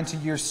trying to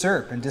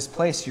usurp and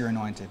displace your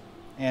anointed.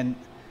 And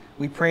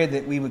we pray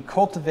that we would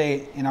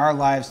cultivate in our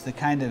lives the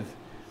kind of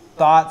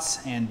thoughts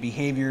and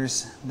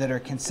behaviors that are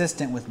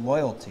consistent with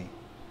loyalty.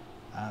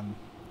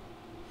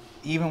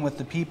 Even with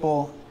the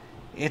people,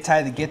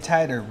 Ittai the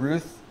Gittite or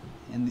Ruth,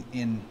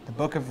 in the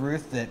book of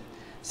Ruth, that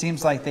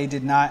seems like they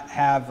did not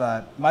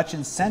have much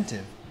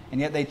incentive, and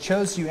yet they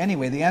chose you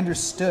anyway. They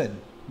understood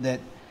that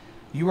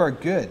you are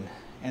good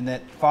and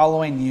that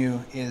following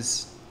you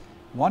is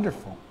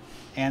wonderful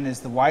and is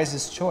the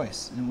wisest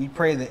choice. And we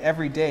pray that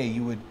every day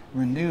you would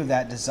renew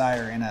that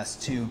desire in us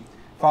to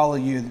follow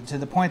you, to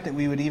the point that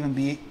we would even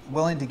be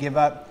willing to give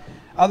up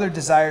other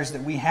desires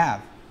that we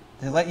have,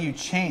 to let you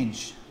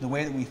change the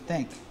way that we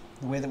think,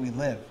 the way that we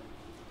live.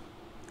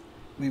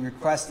 We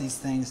request these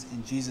things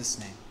in Jesus'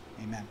 name.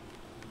 Amen.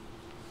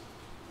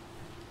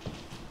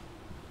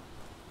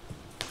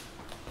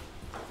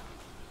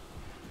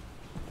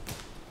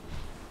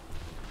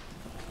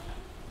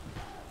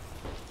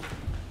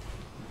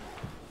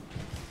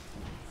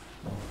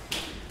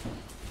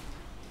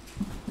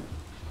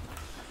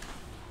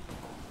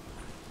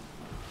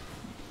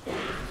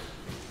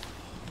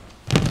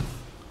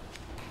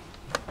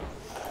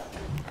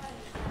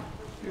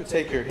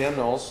 take your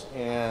hymnals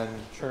and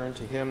turn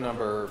to hymn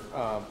number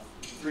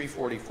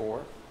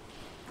 344.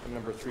 Hymn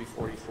number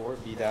 344,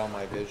 Be Thou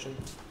My Vision.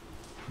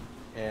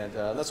 And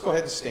let's go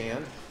ahead and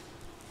stand.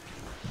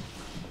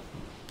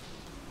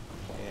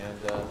 And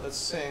let's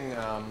sing,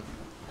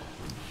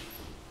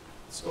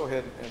 let's go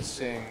ahead and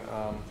sing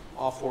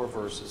all four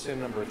verses.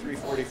 Hymn number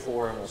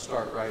 344, and we'll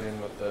start right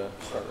in with the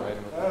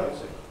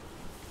music.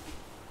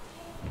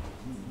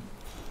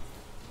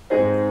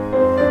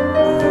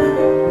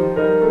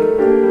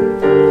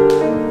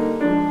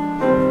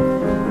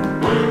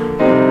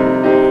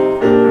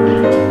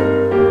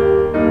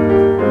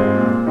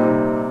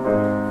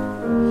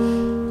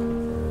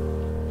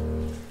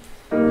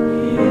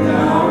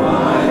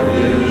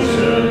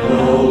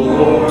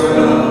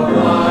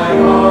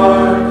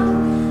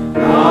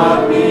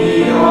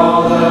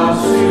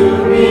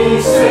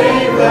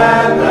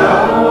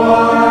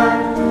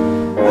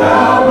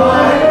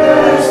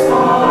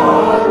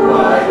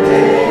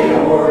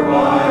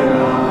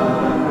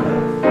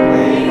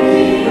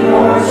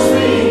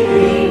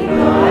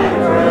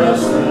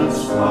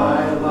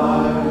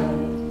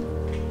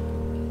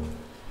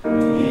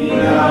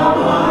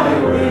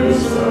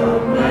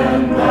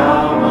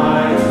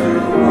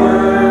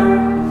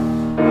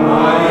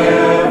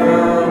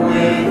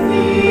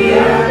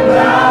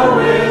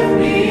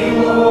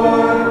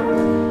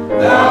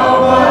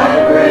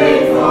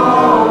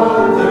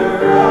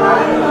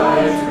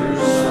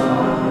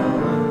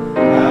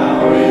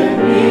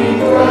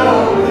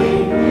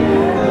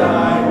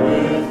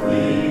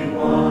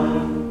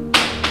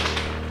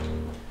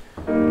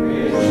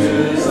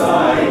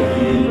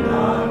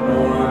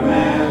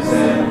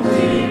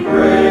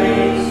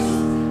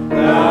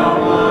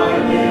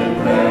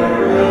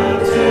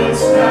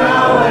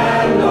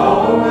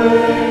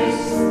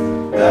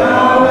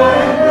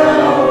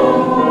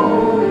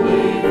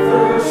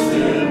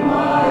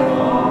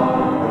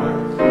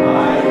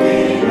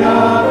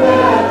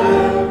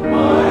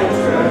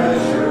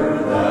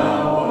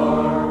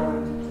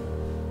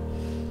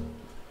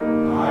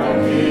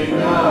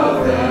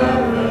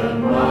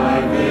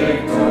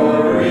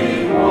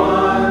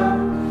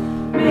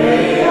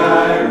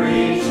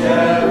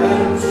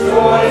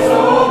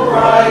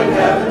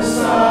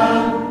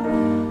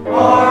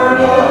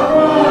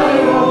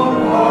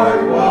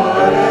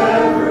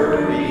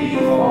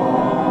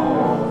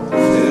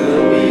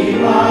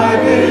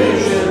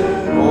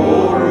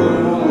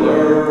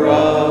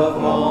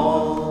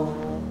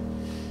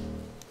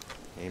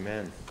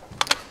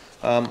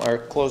 Our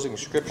closing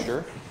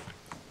scripture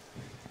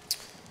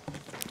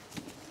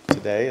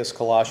today is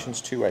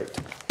Colossians 2:8.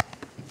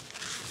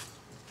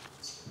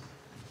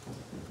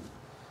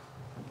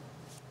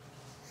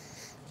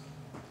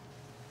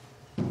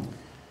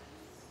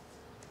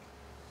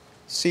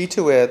 See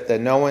to it that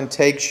no one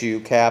takes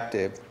you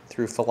captive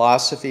through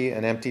philosophy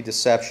and empty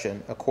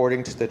deception,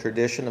 according to the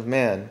tradition of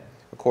men,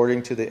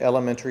 according to the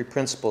elementary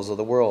principles of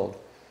the world,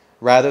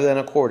 rather than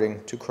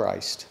according to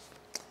Christ.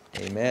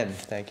 Amen.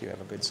 Thank you.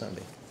 Have a good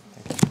Sunday.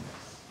 Thank you.